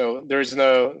 So there's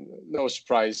no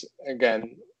surprise.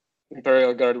 Again,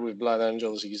 Imperial Guard with Blood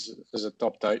Angels is a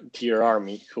top tier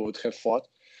army who would have fought.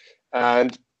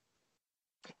 And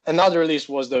another list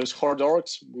was those Horde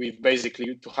Orcs with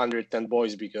basically 210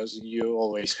 boys, because you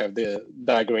always have the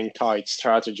daggering tide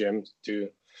stratagem to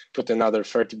put another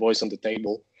 30 boys on the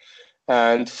table.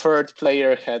 And third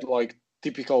player had like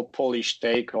typical Polish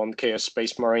take on Chaos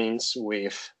Space Marines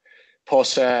with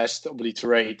Possessed,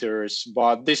 Obliterators,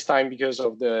 but this time, because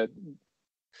of the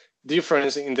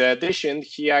difference in the addition,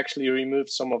 he actually removed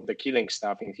some of the killing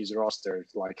stuff in his roster,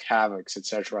 like Havocs,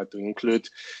 etc., to include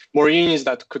more units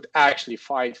that could actually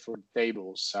fight for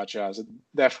tables, such as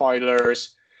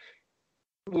Defilers,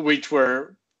 which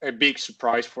were a big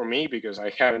surprise for me because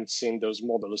I haven't seen those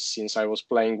models since I was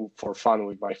playing for fun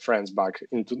with my friends back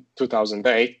in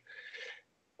 2008.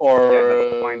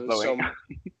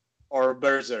 Or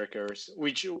Berserkers,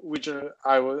 which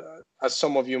as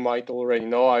some of you might already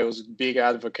know, I was a big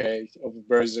advocate of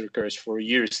Berserkers for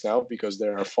years now because they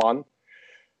are fun.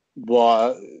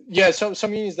 But yeah,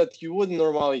 some units that you wouldn't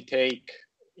normally take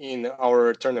in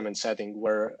our tournament setting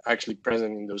were actually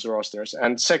present in those rosters.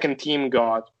 And second team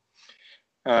got,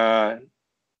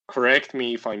 correct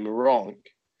me if I'm wrong,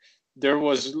 there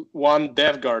was one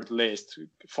Death Guard list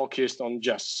focused on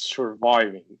just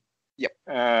surviving.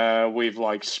 Yep. With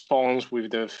like spawns,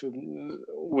 with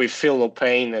Feel No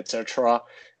Pain, etc.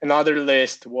 Another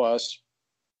list was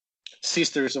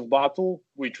Sisters of Battle,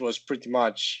 which was pretty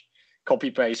much copy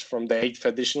paste from the 8th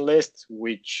edition list,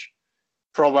 which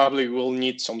probably will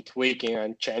need some tweaking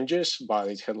and changes, but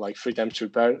it had like 3 times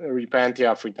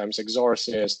Repentia, 3 times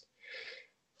Exorcist,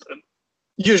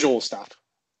 usual stuff.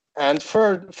 And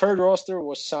third roster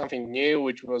was something new,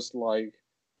 which was like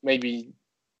maybe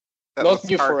not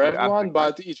new for everyone,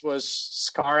 but it was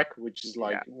Skark, which is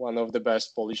like one of the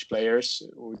best Polish players.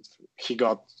 He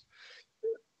got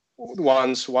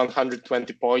once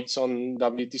 120 points on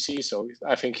WTC, so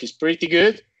I think he's pretty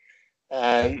good.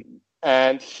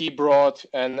 And he brought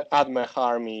an Admech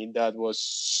army that was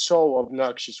so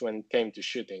obnoxious when it came to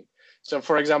shooting. So,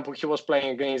 for example, he was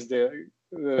playing against the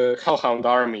Hellhound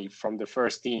army from the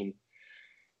first team,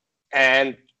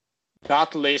 and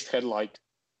that list had like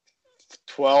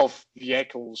 12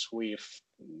 vehicles with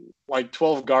like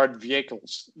 12 guard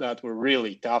vehicles that were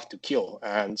really tough to kill,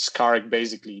 and Skark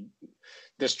basically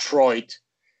destroyed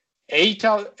 8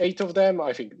 of them.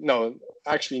 I think no,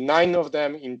 actually 9 of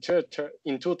them in 2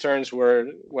 turns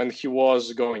when he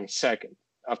was going second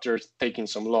after taking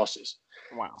some losses.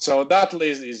 Wow! So that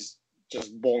list is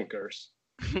just bonkers.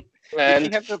 And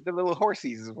he had the little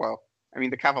horses as well. I mean,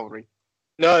 the cavalry.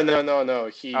 No.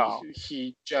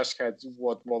 He just had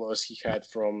what models he had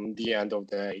from the end of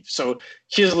the 8th. So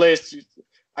his list,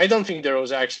 I don't think there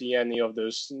was actually any of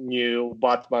those new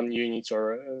Batman units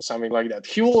or something like that.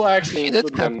 He will actually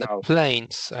include them now. The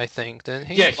planes, I think, didn't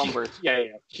he? Yeah.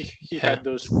 He had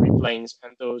those 3 planes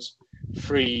and those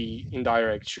 3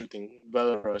 indirect shooting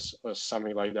Belarus or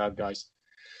something like that, guys.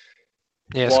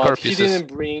 Yeah, but he didn't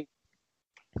bring.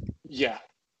 Yeah.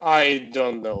 I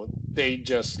don't know. They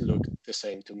just look the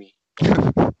same to me.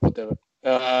 Whatever.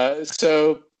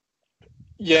 So,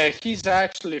 yeah, he's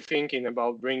actually thinking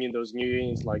about bringing those new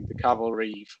units like the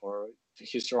cavalry for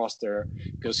his roster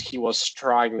because he was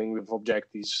struggling with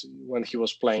objectives when he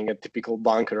was playing a typical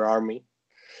bunker army.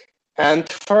 And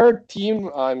third team,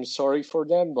 I'm sorry for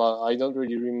them, but I don't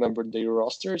really remember their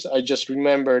rosters. I just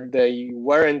remember they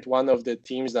weren't one of the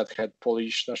teams that had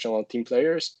Polish national team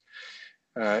players.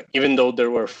 Even though there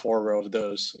were 4 of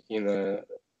those in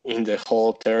the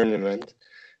whole tournament.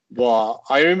 But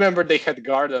I remember they had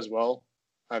guard as well.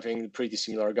 I think pretty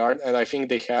similar guard. And I think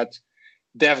they had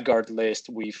Death Guard list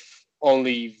with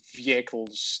only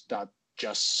vehicles that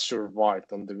just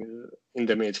survived in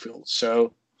the midfield.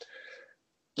 So,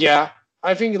 yeah,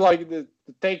 I think like the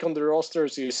take on the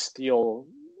rosters is still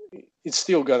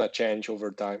gonna change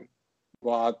over time.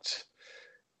 But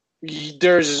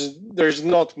there's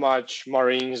not much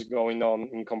Marines going on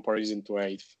in comparison to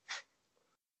 8th.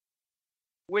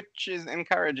 Which is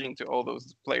encouraging to all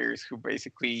those players who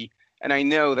basically, and I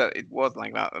know that it was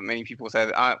like that. Many people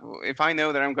said, if I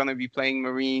know that I'm going to be playing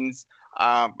Marines,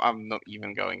 I'm not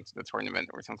even going to the tournament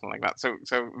or something like that. So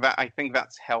that I think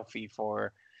that's healthy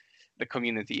for the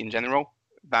community in general.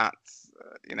 That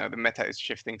the meta is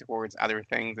shifting towards other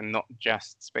things and not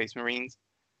just Space Marines.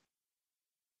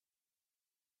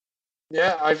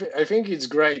 Yeah, I think it's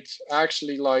great.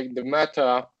 Actually, like the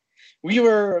meta,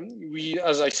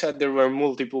 as I said, there were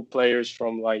multiple players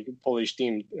from like Polish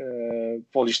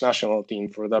national team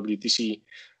for WTC.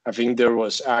 I think there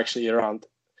was actually around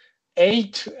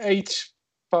eight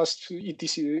past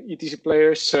ETC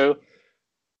players. So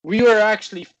we were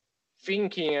actually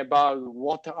thinking about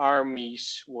what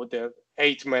armies would the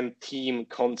 8-man team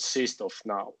consist of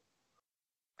now.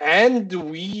 And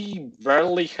we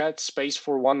barely had space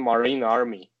for one Marine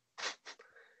army.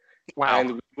 Wow.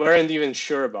 And we weren't even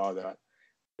sure about that.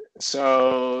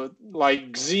 So,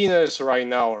 like, Xenos right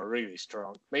now are really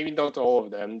strong. Maybe not all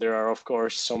of them. There are, of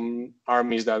course, some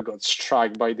armies that got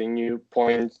struck by the new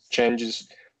point changes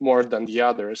more than the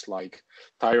others, like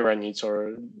Tyranids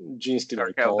or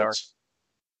Genestealer cults.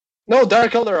 No,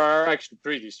 Dark Eldar are actually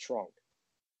pretty strong.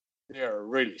 They are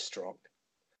really strong.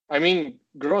 I mean,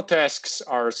 Grotesques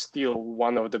are still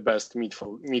one of the best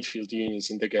midfield units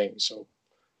in the game, so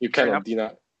you cannot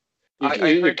deny.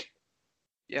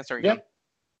 Yeah, sorry. Yeah.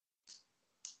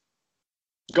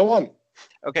 Go on.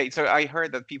 Okay, so I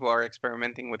heard that people are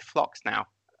experimenting with flocks now.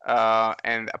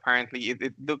 And apparently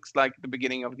it looks like the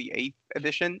beginning of the 8th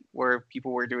edition where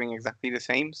people were doing exactly the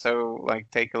same. So like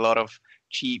take a lot of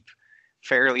cheap,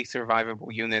 fairly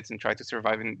survivable units and try to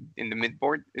survive in the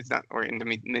midboard. Is that, or in the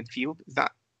midfield? Is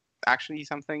that actually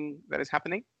something that is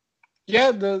happening?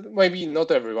 Yeah, maybe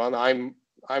not everyone.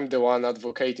 I'm the one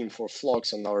advocating for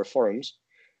flocks on our forums.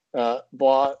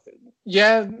 But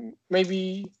yeah,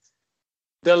 maybe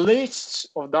the lists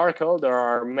of Dark Eldar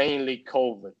are mainly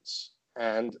Covens.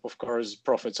 And of course,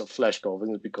 Prophets of Flesh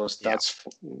Covens, because that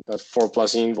 4+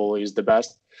 Invul is the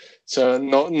best. So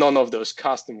none of those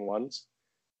custom ones.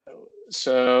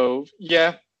 So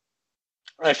yeah,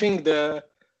 I think the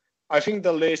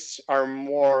lists are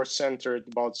more centered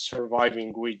about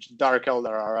surviving, which Dark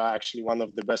Eldar are actually one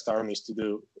of the best armies to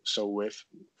do so with.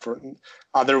 For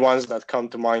other ones that come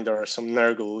to mind are some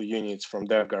Nurgle units from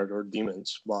Death Guard or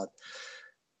Demons, but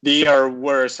they are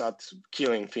worse at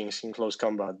killing things in close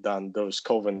combat than those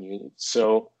Coven units.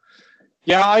 So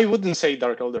yeah, I wouldn't say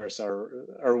Dark Eldars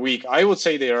are weak. I would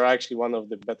say they are actually one of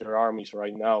the better armies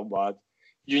right now, but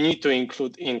you need to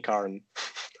include Incarn.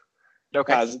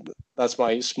 Okay. That's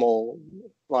my small,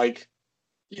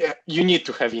 you need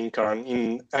to have Incarn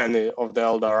in any of the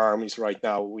Eldar armies right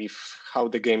now with how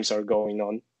the games are going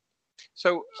on.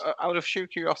 So out of sheer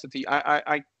curiosity,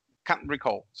 I can't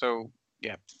recall. So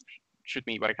yeah, shoot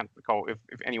me, but I can't recall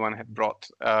if anyone had brought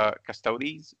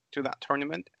Custodes to that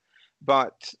tournament.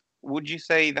 But would you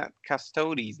say that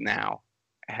Custodes now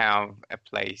have a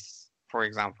place, for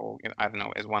example, I don't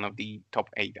know, as one of the top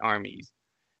 8 armies?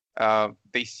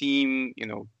 They seem,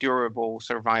 durable,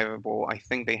 survivable. I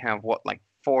think they have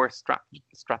 4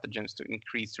 stratagems to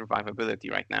increase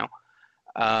survivability right now.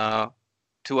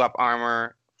 2-up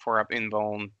armor, 4-up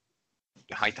invuln,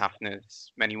 high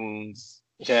toughness, many wounds.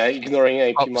 Yeah, ignoring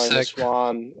AP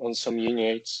 -1 on some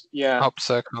units. Yeah.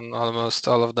 OPSEC on almost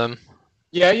all of them.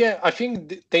 Yeah. I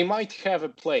think they might have a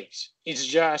place. It's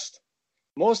just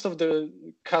most of the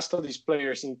Custodes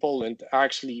players in Poland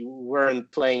actually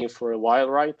weren't playing for a while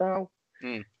right now.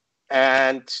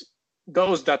 And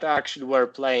those that actually were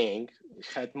playing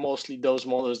had mostly those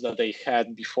models that they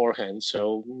had beforehand.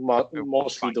 So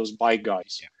mostly those bike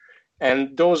guys. Yeah.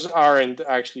 And those aren't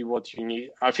actually what you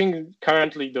need. I think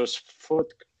currently those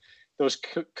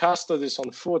Custodes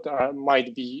on foot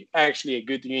might be actually a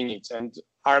good unit, and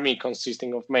army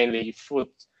consisting of mainly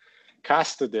foot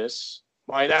Custodes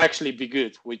might actually be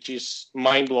good, which is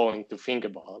mind-blowing to think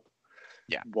about.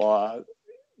 Yeah. But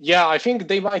yeah, I think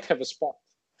they might have a spot,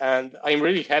 and I'm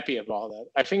really happy about that.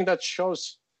 I think that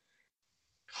shows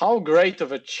how great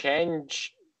of a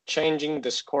changing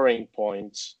the scoring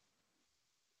points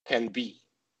can be.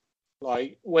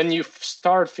 Like when you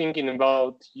start thinking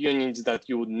about units that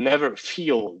you would never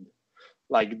field,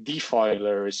 like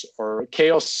Defilers or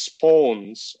Chaos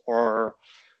Spawns, or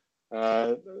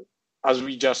as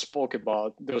we just spoke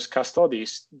about, those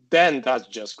Custodes, then that's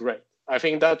just great. I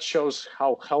think that shows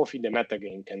how healthy the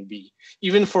metagame can be,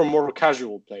 even for more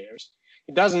casual players.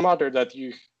 It doesn't matter that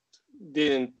you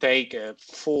didn't take a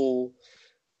full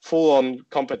full-on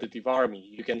competitive army.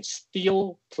 You can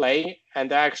still play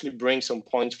and actually bring some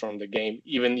points from the game,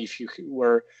 even if you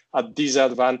were at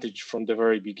disadvantage from the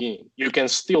very beginning. You can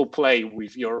still play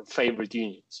with your favorite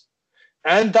units.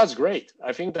 And that's great.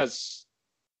 I think that's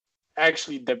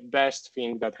actually the best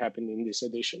thing that happened in this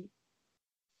edition.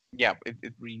 Yeah,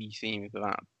 it really seems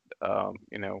that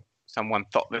someone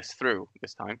thought this through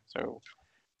this time. So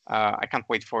I can't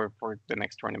wait for the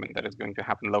next tournament that is going to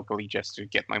happen locally, just to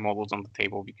get my models on the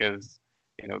table, because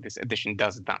this edition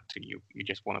does that to you. You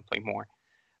just want to play more.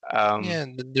 Yeah,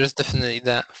 there's definitely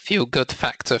that feel-good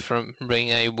factor from being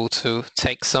able to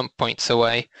take some points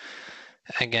away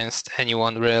against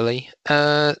anyone, really.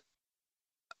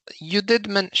 You did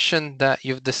mention that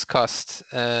you've discussed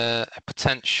a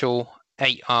potential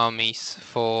 8 armies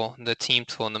for the team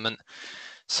tournament.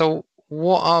 So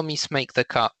what armies make the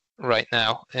cut right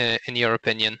now, in your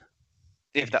opinion?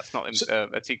 If that's not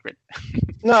a secret.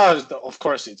 No, of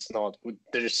course it's not.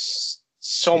 There's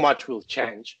so much will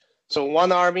change. So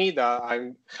one army that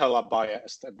I'm hella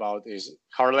biased about is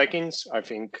Harlequins. I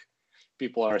think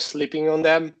people are sleeping on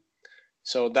them.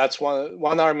 So that's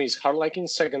one army is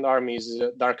Harlequins. Second army is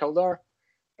Dark Eldar.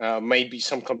 Maybe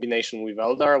some combination with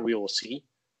Eldar. We will see.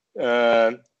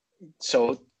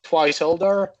 So twice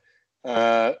Eldar.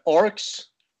 Orcs.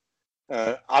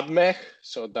 Admech.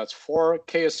 So that's 4.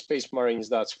 Chaos Space Marines.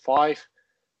 That's 5.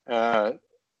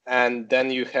 And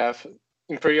then you have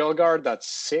Imperial Guard. That's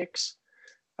 6.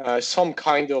 Some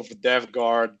kind of Death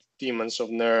Guard, Demons of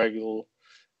Nurgle,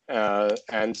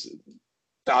 and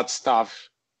that stuff.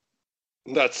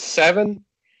 That's 7.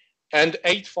 And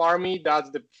 8th army,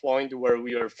 that's the point where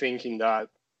we are thinking that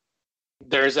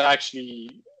there's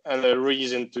actually a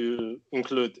reason to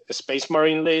include a Space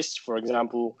Marine list. For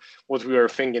example, what we were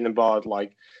thinking about,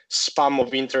 like spam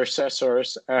of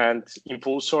Intercessors and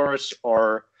Impulsors,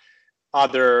 or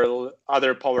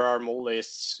other power armor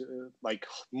lists, like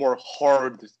more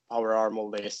Horde power armor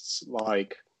lists,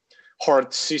 like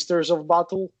Horde Sisters of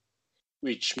Battle,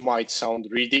 which might sound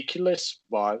ridiculous,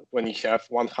 but when you have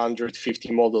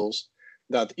 150 models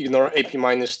that ignore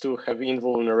AP-2, have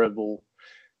invulnerable,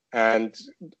 and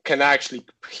can actually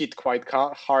hit quite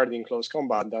hard in close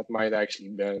combat, that might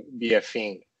actually be a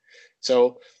thing.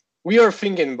 So we are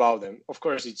thinking about them. Of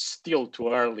course, it's still too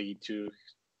early to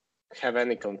have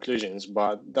any conclusions,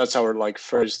 but that's our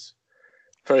first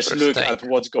look at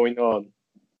what's going on.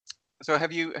 So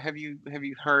have you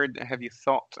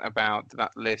thought about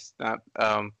that list that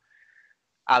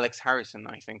Alex Harrison,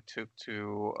 I think, took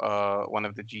to one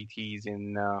of the GTs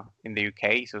in the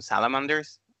UK? So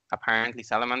Salamanders. Apparently,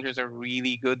 Salamanders are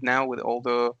really good now with all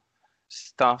the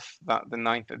stuff that the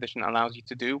 9th edition allows you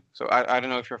to do. So I don't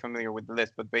know if you're familiar with the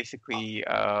list, but basically,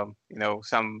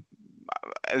 some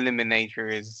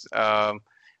eliminators,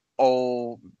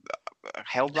 all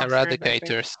Hellblasters,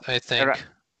 Eradicators, I think.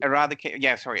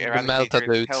 Eradicators,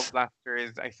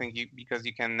 Hellblasters. I think because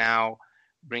you can now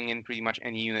bring in pretty much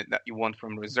any unit that you want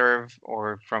from reserve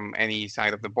or from any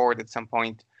side of the board at some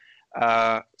point.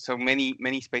 So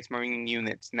many Space Marine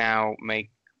units now make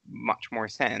much more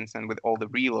sense, and with all the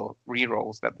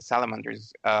rerolls that the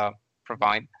Salamanders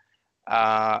provide,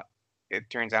 it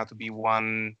turns out to be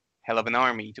one hell of an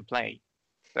army to play.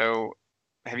 So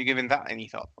have you given that any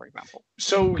thought, for example?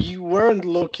 So you weren't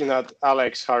looking at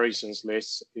Alex Harrison's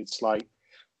list. It's like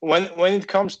when it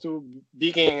comes to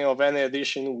beginning of any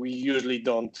edition, we usually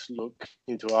don't look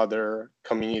into other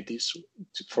communities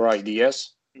for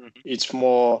ideas. Mm-hmm. It's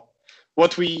more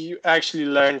what we actually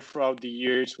learned throughout the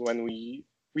years when we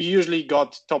usually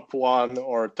got top 1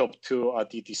 or top 2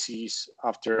 at ETCs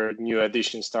after new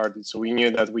edition started. So we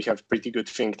knew that we have pretty good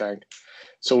think tank.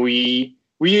 So we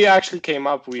actually came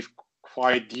up with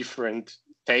quite different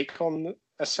take on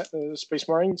Space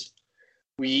Marines.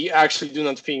 We actually do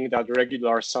not think that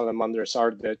regular Salamanders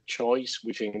are the choice.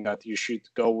 We think that you should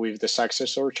go with the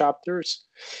successor chapters.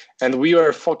 And we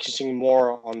were focusing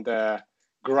more on the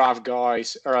Graph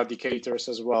guys, Eradicators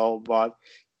as well. But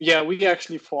yeah, we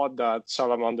actually thought that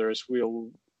Salamanders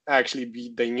will actually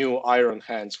be the new Iron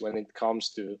Hands when it comes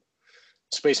to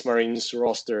Space Marines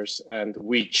rosters and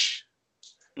which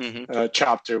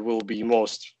chapter will be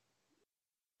most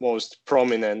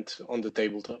prominent on the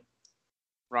tabletop.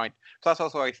 Right. Plus,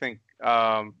 also, I think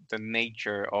the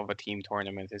nature of a team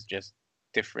tournament is just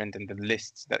different, and the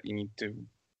lists that you need to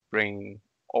bring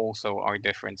also are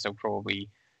different. So probably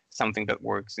something that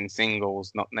works in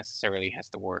singles not necessarily has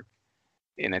to work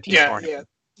in a team tournament.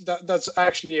 Yeah, that's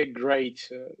actually a great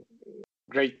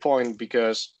point,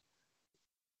 because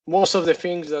most of the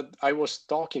things that I was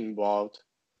talking about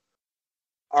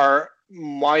are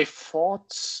my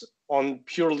thoughts on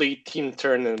purely team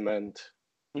tournament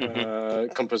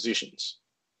compositions.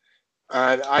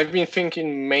 And I've been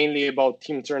thinking mainly about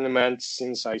team tournaments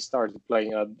since I started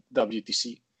playing at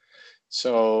WTC.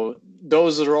 So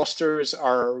those rosters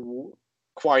are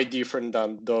quite different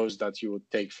than those that you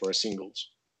would take for a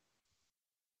singles.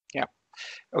 Yeah.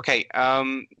 Okay.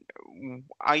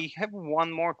 I have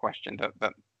one more question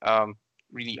that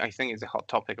really I think is a hot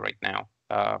topic right now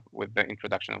with the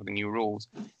introduction of the new rules,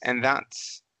 and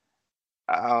that's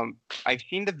I've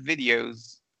seen the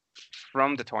videos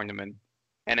from the tournament,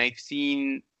 and I've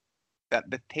seen that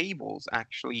the tables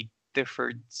actually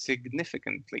differed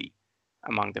significantly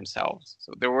among themselves.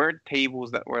 So there were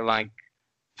tables that were like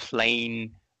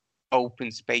plain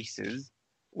open spaces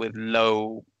with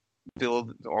low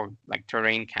build or like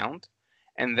terrain count,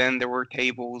 and then there were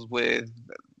tables with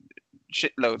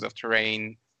shitloads of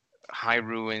terrain, high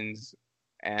ruins,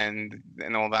 and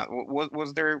all that.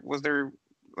 Was there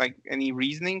like any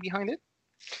reasoning behind it?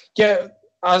 Yeah,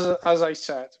 as I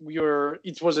said,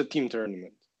 it was a team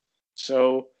tournament.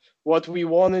 So what we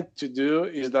wanted to do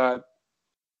is that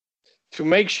to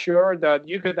make sure that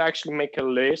you could actually make a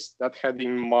list that had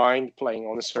in mind playing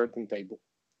on a certain table.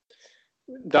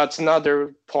 That's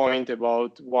another point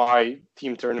about why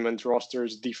team tournament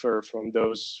rosters differ from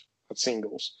those at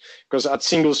singles. Because at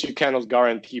singles, you cannot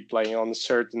guarantee playing on a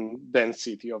certain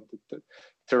density of the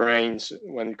terrains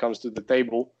when it comes to the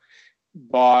table.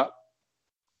 But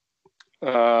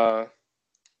other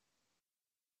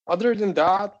than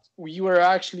that, we were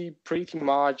actually pretty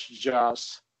much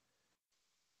just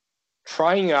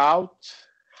trying out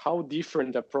how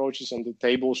different approaches on the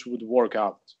tables would work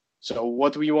out. So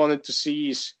what we wanted to see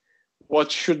is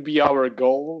what should be our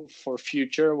goal for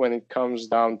future when it comes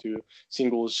down to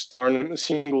single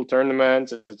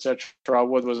tournaments, etc.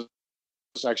 What was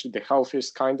actually the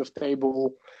healthiest kind of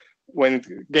table when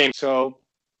game. So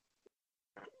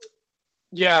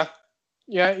yeah,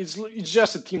 it's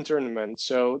just a team tournament.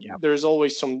 So there's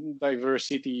always some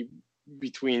diversity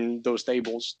between those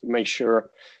tables to make sure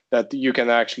that you can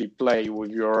actually play with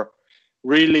your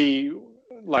really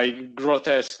like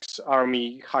grotesque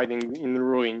army hiding in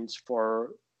ruins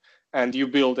and you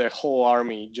build a whole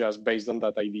army just based on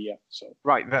that idea. So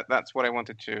right, that's what I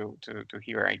wanted to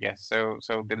hear, I guess. So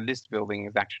the list building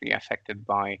is actually affected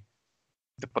by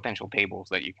the potential tables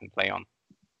that you can play on.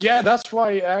 Yeah, that's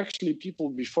why actually people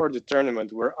before the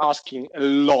tournament were asking a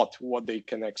lot what they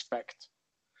can expect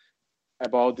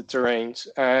about the terrains.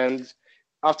 And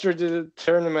after the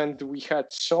tournament, we had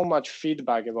so much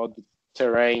feedback about the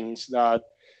terrains that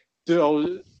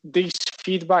this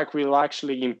feedback will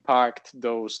actually impact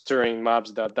those terrain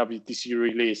maps that WTC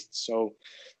released. So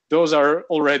those are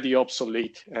already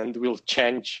obsolete and will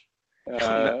change.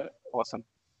 Awesome.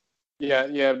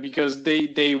 Yeah, because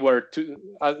they were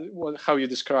how you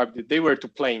described it, they were too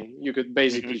plain. You could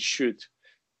basically shoot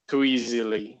too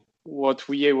easily. What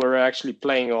we were actually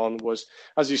playing on was,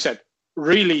 as you said,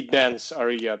 really dense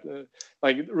area,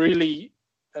 like really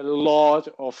a lot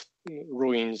of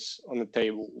ruins on the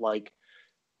table. Like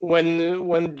when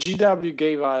GW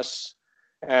gave us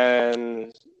a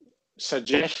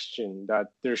suggestion that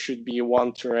there should be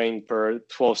one terrain per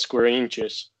 12 square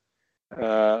inches,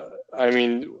 12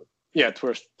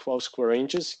 square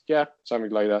inches,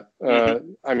 something like that.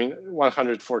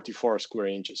 144 square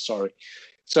inches, sorry.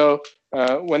 So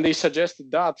when they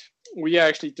suggested that, we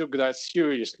actually took that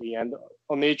seriously, and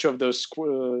on each of those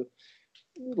 12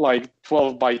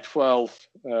 by 12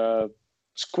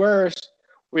 squares,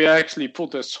 we actually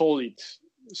put a solid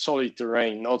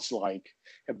terrain, not like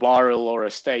a barrel or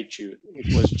a statue.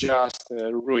 It was just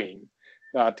a ruin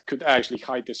that could actually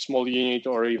hide a small unit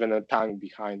or even a tank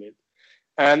behind it.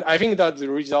 And I think that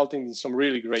resulted in some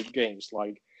really great games.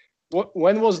 Like,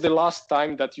 when was the last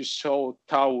time that you saw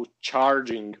Tau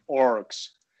charging orcs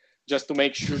just to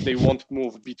make sure they won't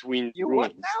move between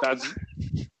ruins?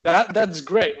 That's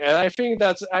great, and I think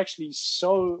that's actually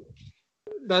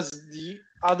that's the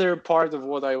other part of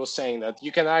what I was saying, that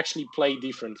you can actually play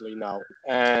differently now,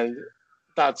 and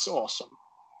that's awesome.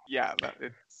 Yeah,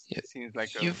 it seems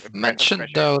like you've mentioned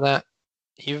though that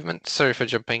sorry for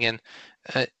jumping in.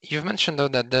 You've mentioned though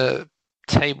that the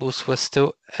tables were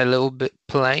still a little bit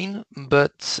plain,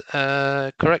 but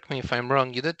correct me if I'm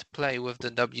wrong, you did play with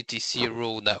the WTC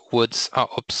rule that woods are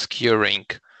obscuring.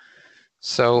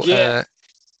 So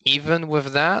even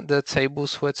with that, the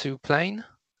tables were too plain,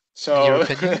 in your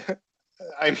opinion?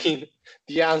 I mean,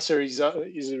 the answer is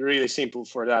really simple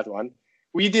for that one.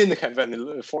 We didn't have any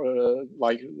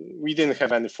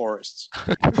forests.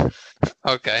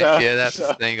 Okay, that's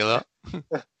saying a lot.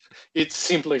 It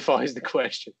simplifies the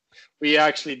question. We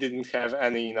actually didn't have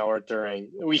any in our terrain.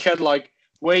 We had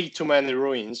way too many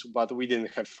ruins, but we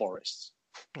didn't have forests.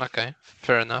 Okay,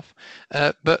 fair enough.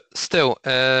 But still,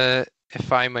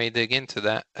 if I may dig into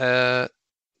that,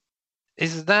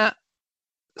 is that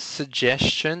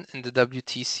suggestion in the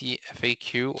WTC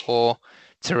FAQ or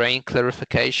terrain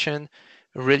clarification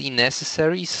really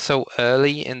necessary so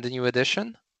early in the new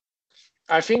edition?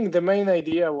 I think the main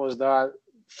idea was that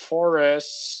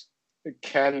forests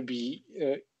can be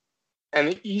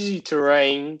an easy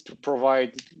terrain to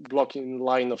provide blocking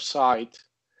line of sight,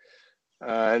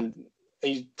 and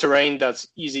a terrain that's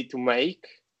easy to make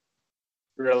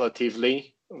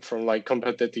relatively from like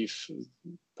competitive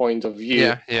point of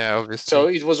view. Yeah, obviously. So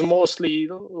it was mostly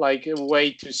like a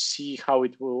way to see how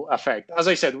it will affect. As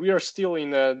I said, we are still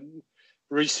in a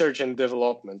research and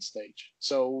development stage.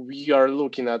 So we are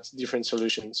looking at different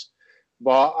solutions.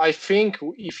 But I think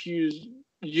if you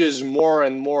use more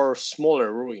and more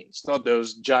smaller ruins, not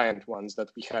those giant ones that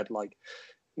we had like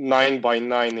 9 by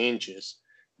 9 inches,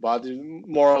 but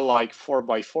more like 4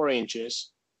 by 4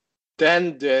 inches,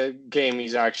 then the game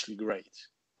is actually great.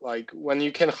 Like when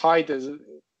you can hide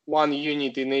one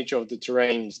unit in each of the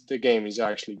terrains, the game is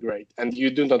actually great. And you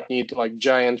do not need like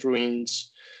giant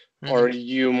ruins, or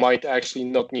you might actually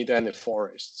not need any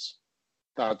forests.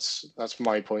 That's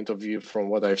my point of view from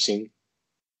what I've seen.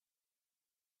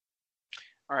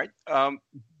 All right.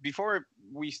 Before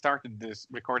we started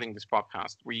recording this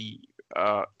podcast, we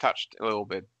touched a little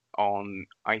bit on,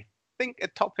 I think, a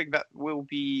topic that will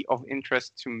be of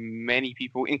interest to many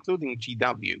people, including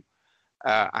GW,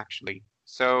 actually.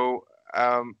 So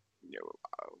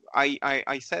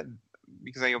I said,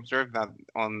 because I observed that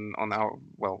on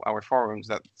our forums,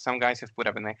 that some guys have put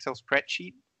up an Excel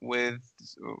spreadsheet with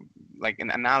like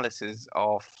an analysis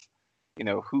of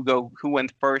who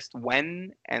went first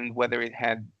when, and whether it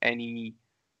had any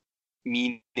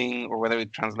meaning or whether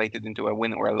it translated into a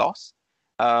win or a loss.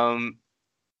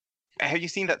 Have you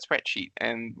seen that spreadsheet,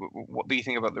 and what do you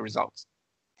think about the results?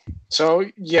 So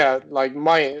yeah, like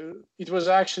it was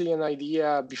actually an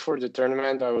idea before the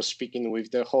tournament. I was speaking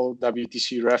with the whole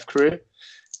WTC ref crew,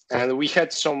 and we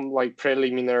had some like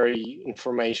preliminary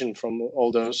information from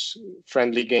all those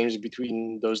friendly games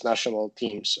between those national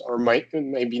teams, or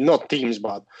maybe not teams,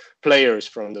 but players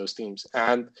from those teams.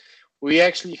 And we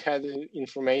actually had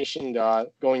information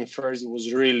that going first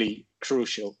was really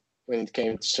crucial when it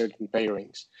came to certain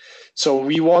pairings. So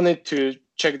we wanted to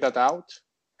check that out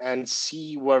and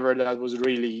see whether that was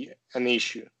really an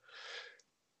issue.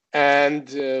 And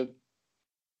the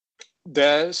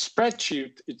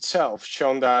spreadsheet itself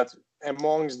shown that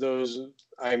amongst those,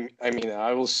 I mean,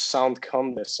 I will sound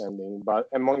condescending, but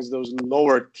amongst those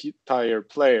lower tier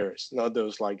players, not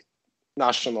those like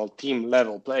national team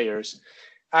level players,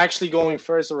 actually going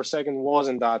first or second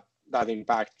wasn't that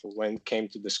impactful when it came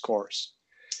to the scores.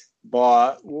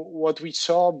 But what we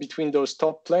saw between those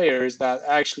top players, that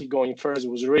actually going first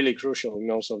was really crucial in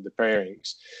most of the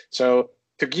pairings. So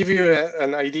to give you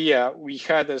an idea, we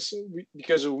had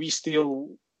because we still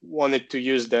wanted to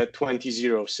use the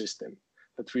 20-0 system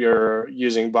that we are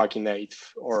using back in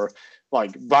 8th, or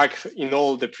like back in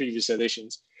all the previous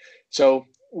editions. So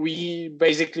we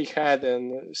basically had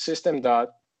a system that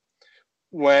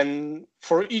when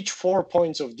for each 4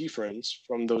 points of difference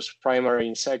from those primary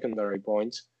and secondary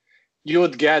points, you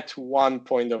would get 1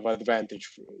 point of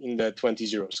advantage in the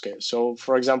 20-0 scale. So,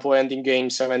 for example, ending game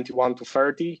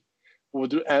 71-30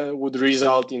 would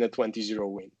result in a 20-0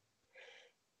 win.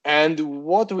 And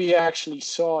what we actually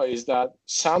saw is that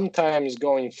sometimes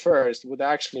going first would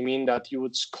actually mean that you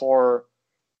would score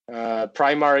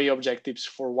primary objectives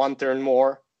for 1 turn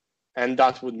more, and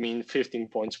that would mean 15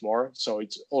 points more. So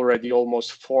it's already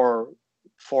almost 4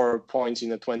 points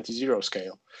in a 20-0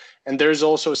 scale. And there's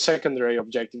also a secondary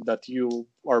objective that you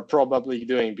are probably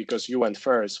doing because you went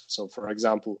first. So, for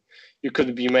example, you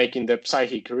could be making the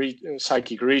psychic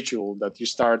ritual that you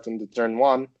start on the turn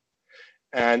 1,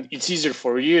 and it's easier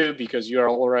for you because you are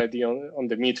already on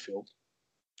the midfield.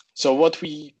 So what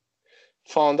we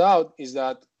found out is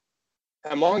that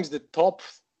amongst the top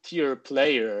tier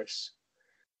players,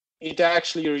 it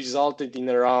actually resulted in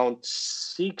around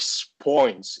 6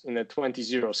 points in a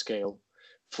 20-0 scale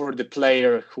for the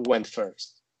player who went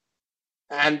first.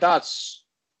 And that's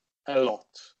a lot.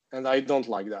 And I don't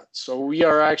like that. So we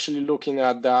are actually looking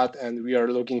at that, and we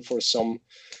are looking for some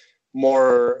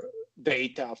more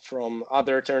data from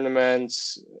other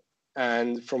tournaments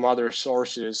and from other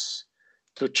sources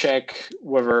to check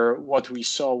whether what we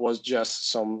saw was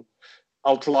just some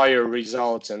outlier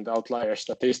results and outlier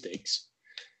statistics.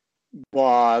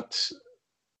 But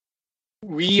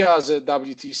we as a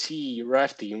WTC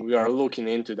ref team, we are looking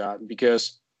into that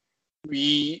because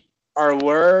we are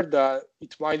aware that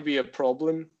it might be a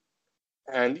problem,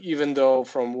 And even though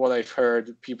from what I've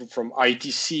heard, people from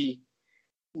ITC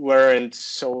weren't,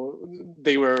 so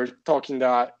they were talking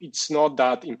that it's not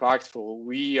that impactful.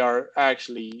 We are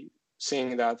actually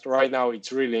seeing that right now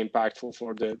it's really impactful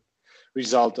for the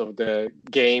result of the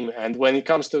game. And when it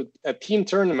comes to a team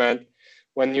tournament,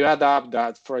 when you add up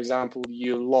that, for example,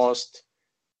 you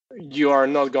are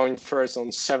not going first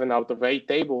on 7 out of 8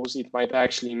 tables, it might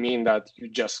actually mean that you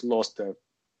just lost a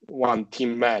one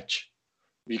team match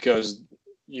because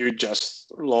you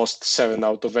just lost 7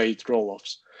 out of 8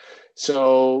 roll-offs.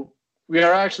 So we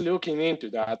are actually looking into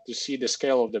that to see the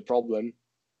scale of the problem.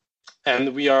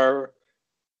 And we are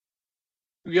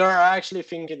actually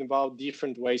thinking about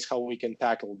different ways how we can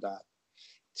tackle that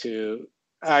to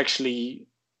actually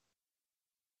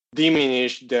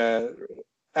diminish the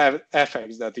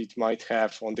effects that it might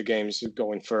have on the games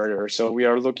going further. So we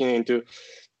are looking into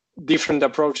different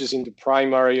approaches into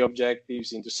primary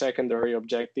objectives, into secondary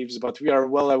objectives, but we are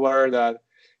well aware that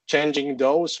changing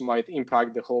those might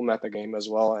impact the whole metagame as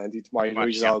well, and it might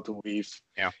result with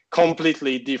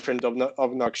completely different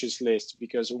obnoxious lists,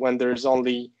 because when there's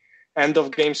only end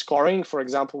of game scoring, for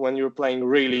example, when you're playing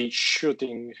really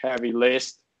shooting heavy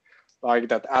list, like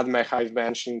that AdMech I've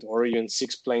mentioned, or even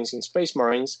 6 planes in Space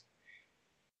Marines,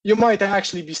 you might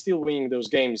actually be still winning those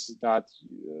games that,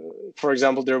 for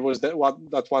example, there was that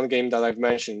one game that I've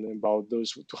mentioned about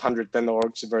those 210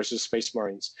 orcs versus Space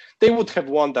Marines. They would have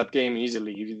won that game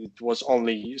easily if it was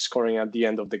only scoring at the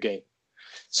end of the game.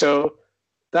 So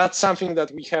that's something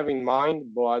that we have in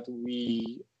mind, but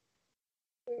we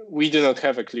do not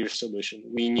have a clear solution.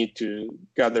 We need to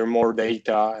gather more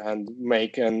data and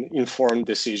make an informed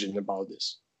decision about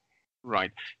this.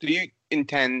 Right. Do you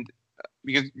intend,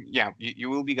 because you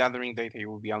will be gathering data, you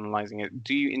will be analyzing it.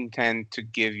 Do you intend to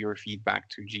give your feedback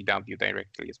to GW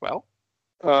directly as well?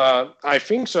 I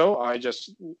think so.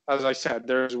 As I said,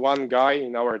 there's one guy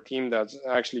in our team that's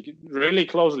actually really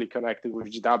closely connected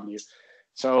with GW.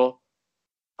 So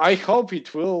I hope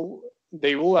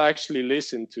they will actually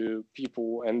listen to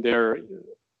people and their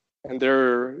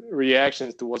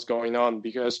reactions to what's going on,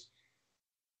 because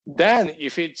then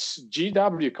if it's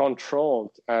GW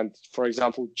controlled and, for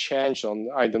example, changed on,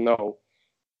 I don't know,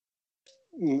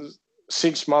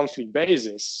 6 monthly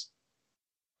basis,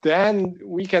 then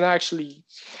we can actually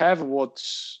have what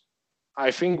I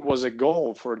think was a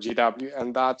goal for GW,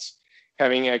 and that's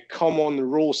having a common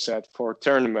rule set for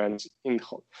tournaments in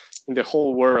the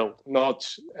whole world, not,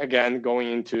 again,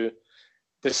 going into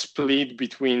the split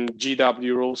between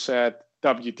GW rule set,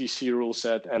 WTC rule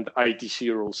set, and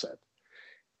ITC rule set.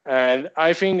 And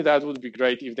I think that would be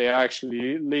great if they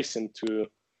actually listen to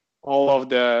all of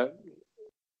the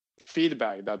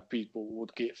feedback that people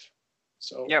would give.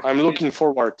 So I'm looking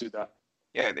forward to that.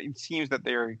 Yeah, it seems that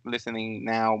they're listening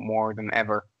now more than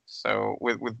ever. So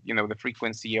with the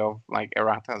frequency of like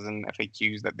erratas and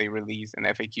FAQs that they release, and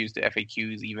FAQs to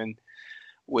FAQs, even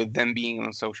with them being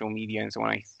on social media and so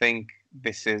on, I think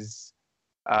this is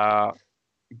a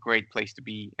great place to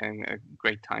be and a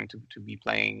great time to be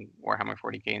playing Warhammer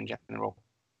 40k in general.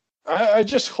 I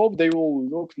just hope they will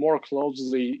look more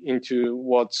closely into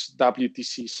what's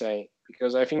WTC saying,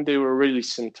 because I think they were really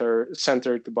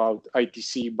centered about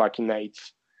ITC back in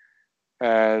 8th.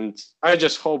 And I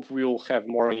just hope we'll have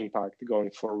more impact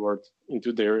going forward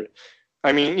into their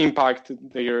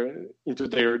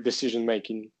decision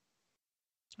making.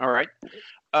 All right.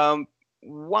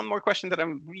 One more question that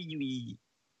I'm really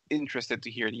interested to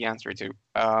hear the answer to.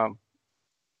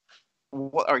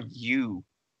 What are you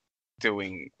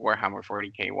doing Warhammer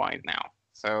 40k wise now?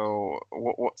 So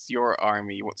what's your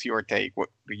army? What's your take? What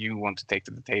do you want to take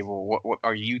to the table? What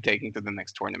are you taking to the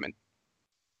next tournament?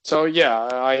 So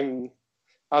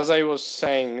as I was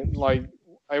saying, like,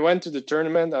 I went to the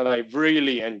tournament and I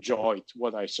really enjoyed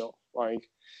what I saw. Like,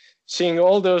 seeing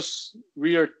all those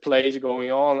weird plays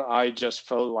going on, I just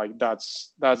felt like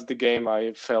that's the game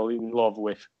I fell in love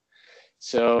with.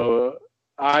 So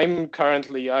I've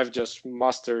just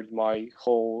mastered my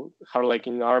whole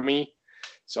Harlequin army.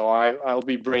 So I'll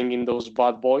be bringing those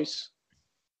bad boys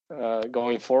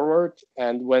going forward.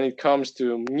 And when it comes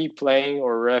to me playing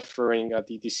or refereeing at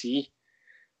ETC,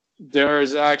 there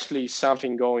is actually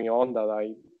something going on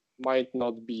that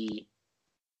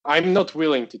I'm not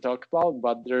willing to talk about,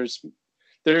 but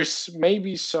there's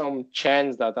maybe some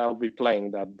chance that I'll be playing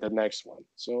the next one.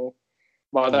 So,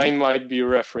 but I might be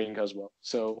refereeing as well.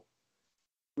 So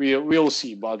we'll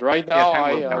see. But right now,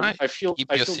 I feel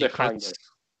the hunger.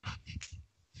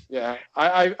 Yeah,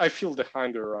 I feel the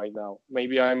hunger right now.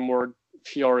 Maybe I'm more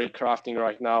theory crafting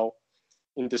right now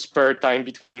in the spare time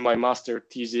between my master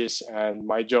thesis and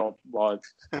my job. But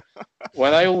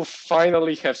when I will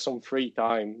finally have some free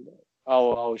time,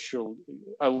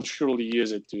 I will surely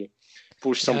use it to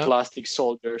push some Yeah. plastic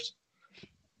soldiers.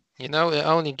 It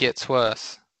only gets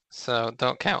worse, so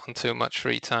don't count on too much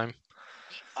free time.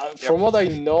 From what I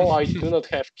know, I do not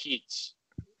have kids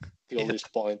till Yeah. this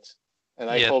point, and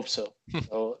I Yeah. hope so.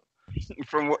 So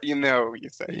From what you know, you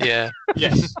say. Yeah.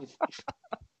 yes.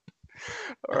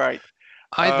 All right.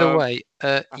 Either way,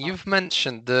 uh-huh. you've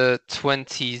mentioned the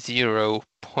 20-0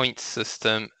 point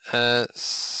system.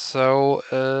 So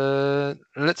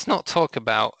let's not talk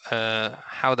about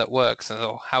how that works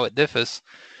or how it differs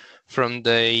from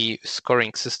the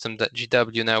scoring system that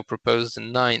GW now proposed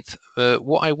in ninth.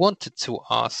 What I wanted to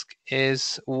ask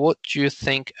is, what do you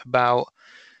think about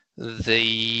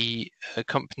the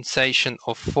compensation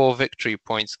of 4 victory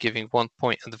points, giving 1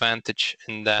 point advantage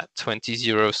in that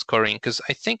 20-0 scoring? Because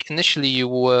I think initially you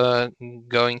were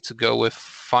going to go with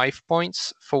 5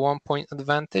 points for 1 point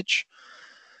advantage.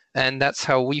 And that's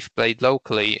how we've played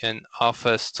locally in our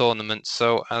first tournament.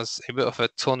 So as a bit of a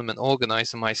tournament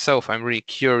organizer myself, I'm really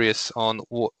curious on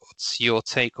what's your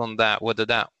take on that, whether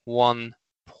that 1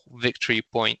 victory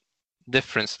point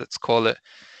difference, let's call it,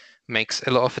 makes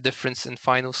a lot of a difference in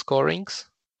final scorings.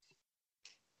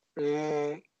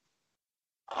 You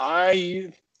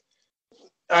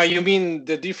mean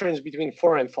the difference between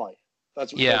 4 and 5?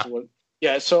 That's what.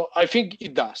 Yeah. So I think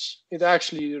it does. It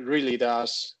actually really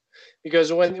does,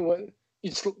 because when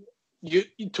it's you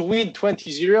to win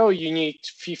 20-0, you need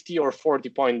 50 or 40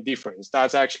 point difference.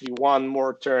 That's actually one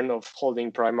more turn of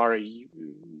holding primary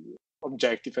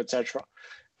objective, etc.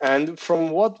 And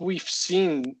from what we've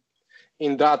seen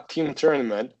in that team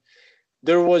tournament,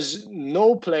 there was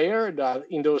no player that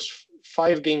in those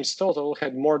 5 games total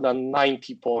had more than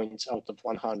 90 points out of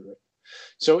 100.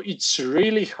 So it's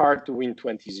really hard to win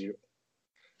 20-0.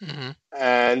 Mm-hmm.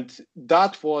 And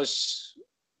that was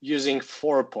using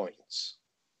 4 points.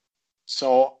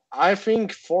 So I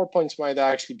think 4 points might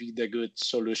actually be the good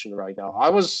solution right now. I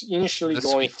was initially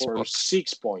going for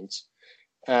 6 points,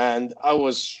 and I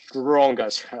was wrong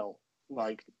as hell.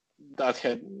 Like that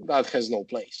has no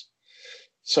place.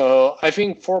 So I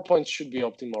think 4 points should be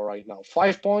optimal right now.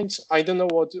 5 points, I don't know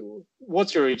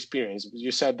what's your experience.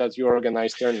 You said that you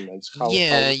organize tournaments. How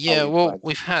Well,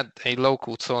 we've had a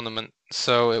local tournament,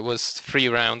 so it was 3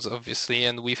 rounds, obviously,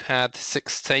 and we've had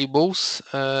 6 tables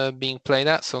being played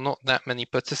at, so not that many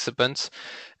participants.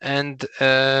 And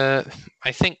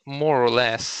I think more or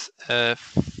less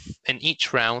in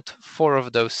each round, 4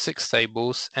 of those 6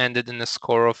 tables ended in a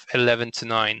score of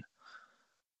 11-9.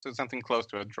 So something close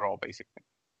to a draw, basically.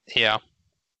 Yeah.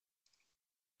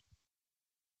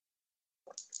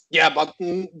 Yeah, but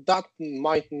that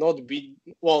might not be...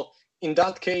 Well, in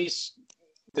that case,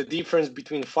 the difference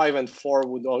between 5 and 4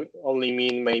 would only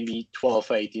mean maybe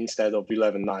 12-8 instead of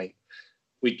 11-9,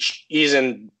 which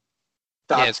isn't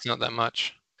that... Yeah, it's not that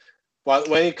much. But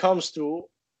when it comes to...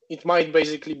 It might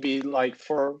basically be like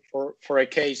for a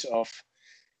case of...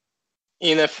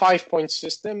 In a 5-point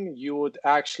system, you would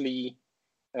actually...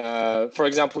 for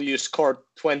example, you scored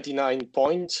 29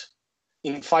 points.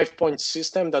 In 5-point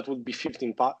system, that would be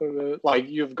 15. Like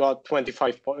you've got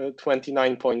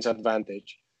 29 points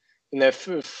advantage. In a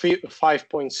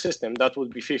 5-point system, that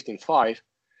would be 15-5.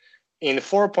 In a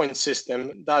 4-point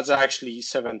system, that's actually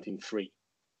 17-3.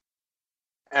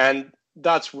 And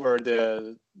that's where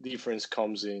the difference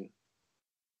comes in.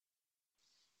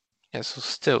 Yeah, so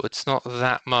still, it's not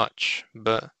that much,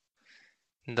 but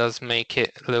it does make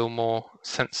it a little more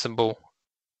sensible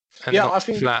and not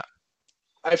flat.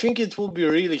 I think it will be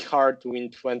really hard to win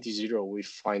 20-0 with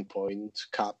 5-point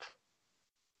cap.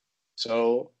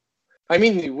 So, I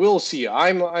mean, we'll see.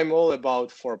 I'm all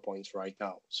about 4 points right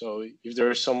now. So if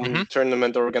there's some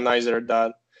tournament organizer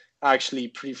that actually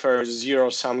prefers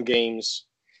zero-sum games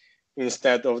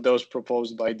instead of those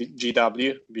proposed by the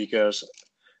GW, because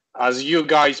as you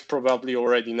guys probably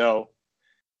already know,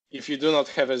 if you do not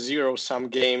have a zero-sum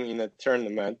game in a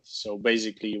tournament, so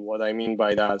basically what I mean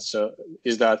by that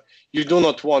is that you do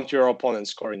not want your opponent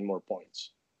scoring more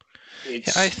points.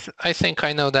 I think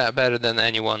I know that better than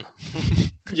anyone.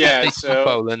 Yeah, so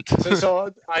Poland.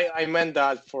 so I meant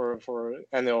that for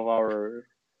any of our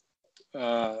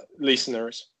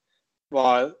listeners.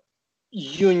 But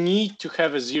you need to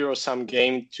have a zero-sum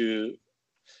game to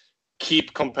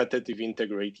keep competitive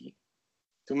integrity,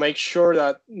 to make sure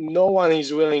that no one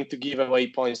is willing to give away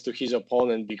points to his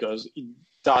opponent because it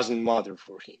doesn't matter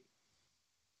for him.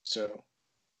 So,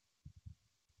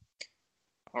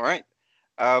 all right.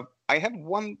 I have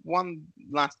one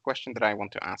last question that I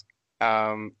want to ask,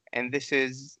 and this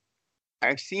is: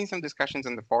 I've seen some discussions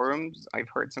in the forums. I've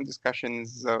heard some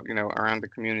discussions, around the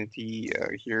community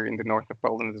here in the north of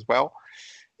Poland as well.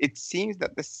 It seems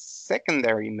that the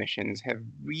secondary missions have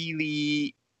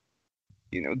really,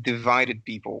 divided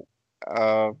people.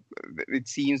 Uh, it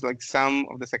seems like some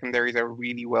of the secondaries are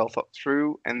really well thought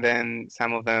through, and then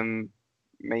some of them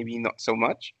maybe not so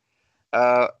much.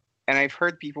 Uh, and I've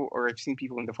heard people, or I've seen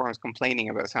people in the forums complaining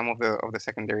about some of the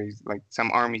secondaries. Like some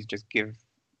armies just give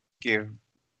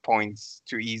points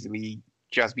too easily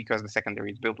just because the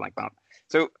secondary is built like that.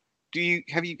 So,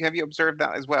 have you observed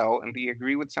that as well? And do you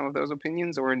agree with some of those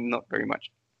opinions, or not very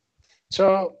much?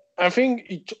 So I think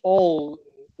it all,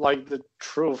 like, the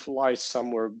truth lies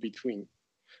somewhere between,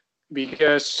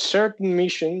 because certain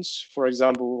missions, for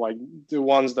example, like the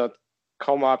ones that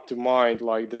come up to mind,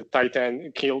 like the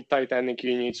kill Titanic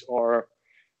units or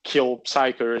kill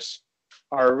Psychers,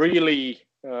 are really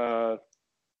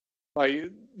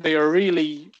like they are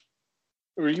really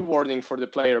rewarding for the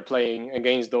player playing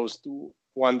against those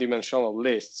one-dimensional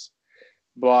lists.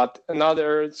 But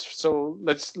so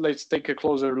let's take a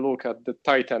closer look at the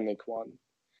Titanic one.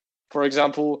 For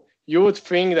example, you would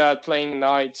think that playing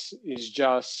knights is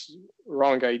just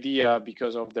wrong idea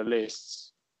because of the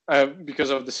lists, because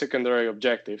of the secondary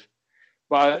objective.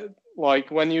 But like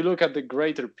when you look at the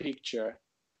greater picture,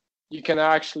 you can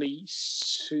actually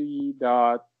see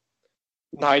that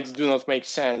knights do not make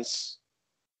sense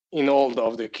in all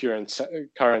of the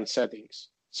current settings.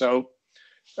 So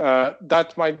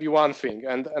that might be one thing.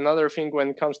 And another thing, when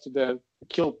it comes to the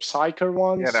kill Psyker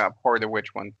ones. Yeah, the Pour the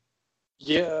Witch one.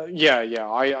 Yeah.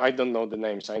 I don't know the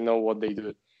names. I know what they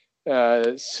do.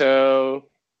 So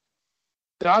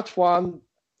that one,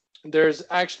 there's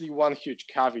actually one huge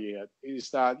caveat, is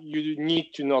that you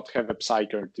need to not have a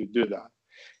Psyker to do that.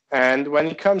 And when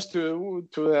it comes to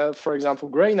for example,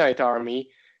 Grey Knight army,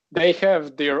 they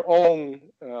have their own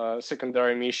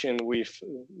secondary mission with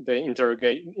the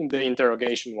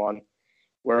interrogation one,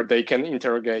 where they can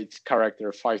interrogate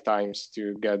character 5 times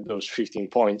to get those 15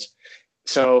 points.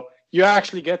 So you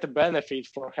actually get the benefit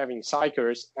for having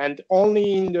Psychers, and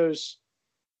only in those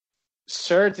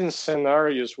certain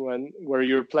scenarios where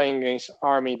you're playing against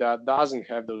army that doesn't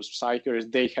have those Psychers,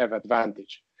 they have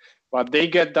advantage. But they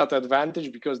get that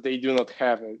advantage because they do not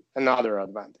have another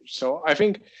advantage. So I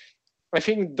think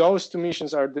those two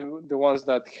missions are the ones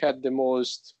that had the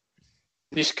most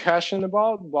discussion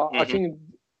about. But I think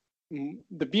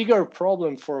the bigger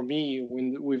problem for me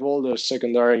with all those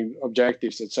secondary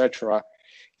objectives, etc.,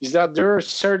 is that there are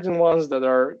certain ones that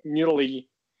are nearly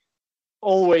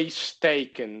always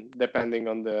taken depending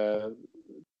on the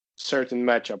certain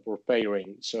matchup or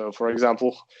pairing. So, for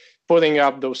example, putting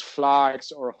up those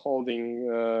flags or holding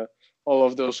all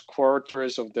of those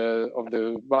quarters of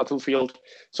the battlefield.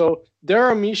 So there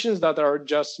are missions that are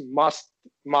just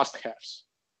must-haves,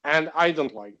 and I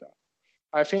don't like that.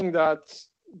 I think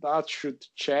that should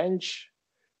change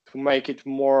to make it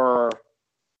more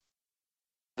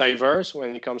diverse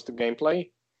when it comes to gameplay.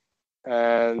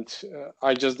 And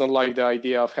I just don't like the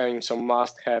idea of having some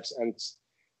must-haves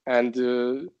and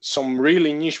some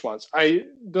really niche ones. I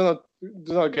do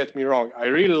not get me wrong. I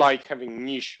really like having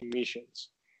niche missions,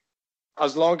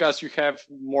 as long as you have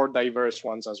more diverse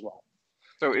ones as well.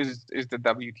 So is the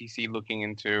WTC looking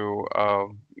into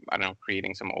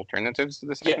creating some alternatives to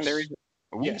the secondary?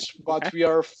 Yes, but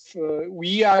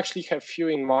we actually have few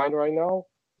in mind right now.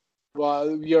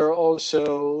 But we are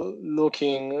also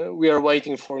we are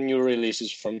waiting for new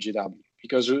releases from GW,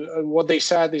 because what they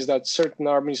said is that certain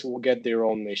armies will get their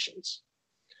own missions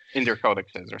in their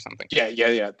codexes or something.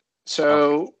 Yeah.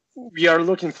 So we are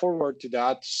looking forward to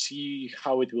that, to see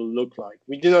how it will look like.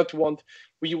 We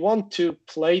want to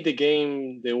play the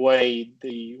game the way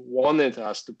they wanted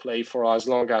us to play for as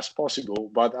long as possible,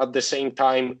 but at the same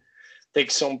time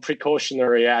take some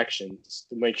precautionary actions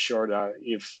to make sure that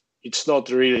if it's not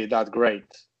really that great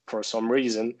for some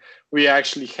reason, we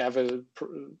actually have a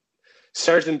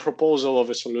certain proposal of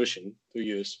a solution to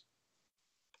use.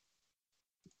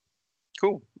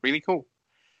 Cool, really cool.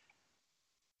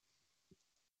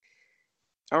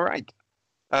 All right.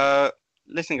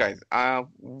 Listen, guys,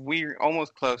 we're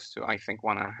almost close to, I think,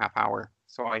 1.5 hours.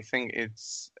 So I think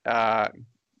it's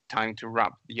time to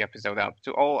wrap the episode up.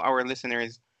 To all our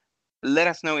listeners, let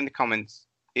us know in the comments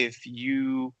if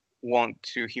you want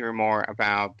to hear more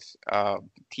about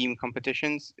team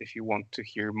competitions, if you want to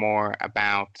hear more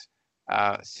about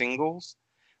singles.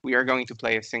 We are going to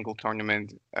play a single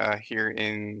tournament here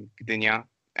in Gdynia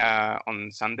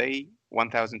on Sunday,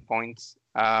 1,000 points.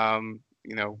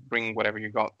 Bring whatever you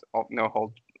got, no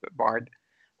hold barred.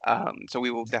 So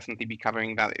we will definitely be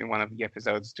covering that in one of the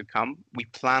episodes to come. We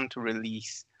plan to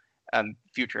release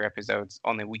future episodes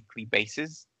on a weekly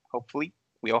basis. Hopefully,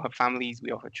 we all have families,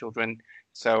 we all have children,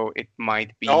 so it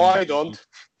might be. No, I don't.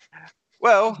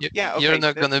 Well, yeah, okay. You're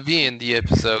not gonna be in the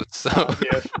episode, so.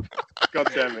 Yes. God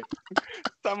damn it.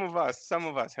 Some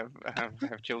of us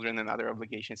have children and other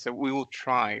obligations, so we will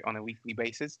try on a weekly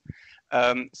basis.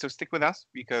 So stick with us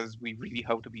because we really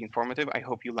hope to be informative. I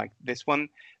hope you liked this one.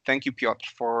 Thank you, Piotr,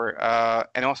 for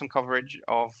an awesome coverage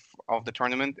of the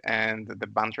tournament and the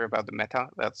banter about the meta.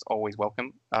 That's always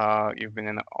welcome. You've been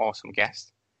an awesome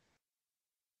guest.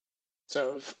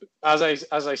 So as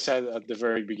I said at the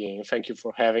very beginning, thank you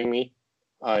for having me.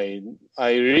 I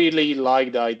really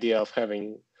like the idea of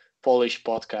having Polish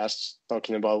podcasts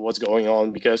talking about what's going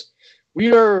on because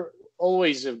we are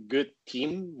always a good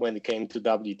team when it came to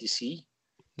WTC.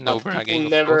 No bragging. People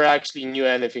never actually knew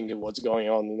anything of what's going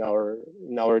on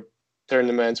in our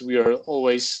tournaments. We are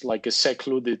always like a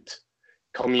secluded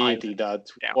community that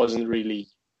wasn't really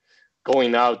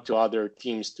going out to other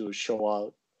teams to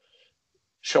show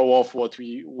off what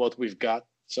we've got.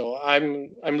 So I'm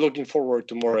looking forward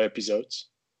to more episodes.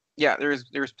 Yeah,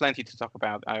 there's plenty to talk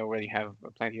about. I already have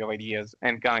plenty of ideas.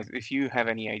 And guys, if you have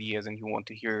any ideas and you want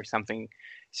to hear something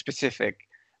specific,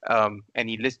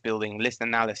 any list building, list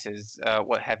analysis,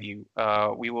 what have you,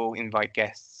 we will invite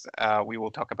guests. We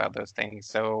will talk about those things.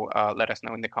 So let us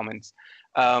know in the comments.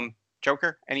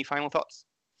 Joker, any final thoughts?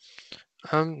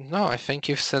 No, I think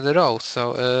you've said it all.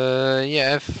 So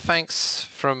yeah, thanks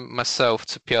from myself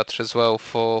to Piotr as well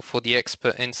for the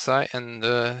expert insight, and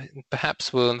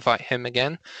perhaps we'll invite him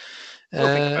again. We'll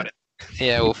think about it.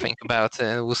 Yeah, we'll think about it,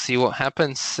 and we'll see what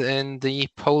happens in the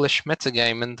Polish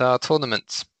metagame and our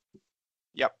tournaments.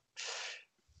 Yep.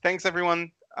 Thanks,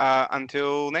 everyone.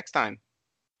 Until next time.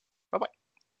 Bye-bye.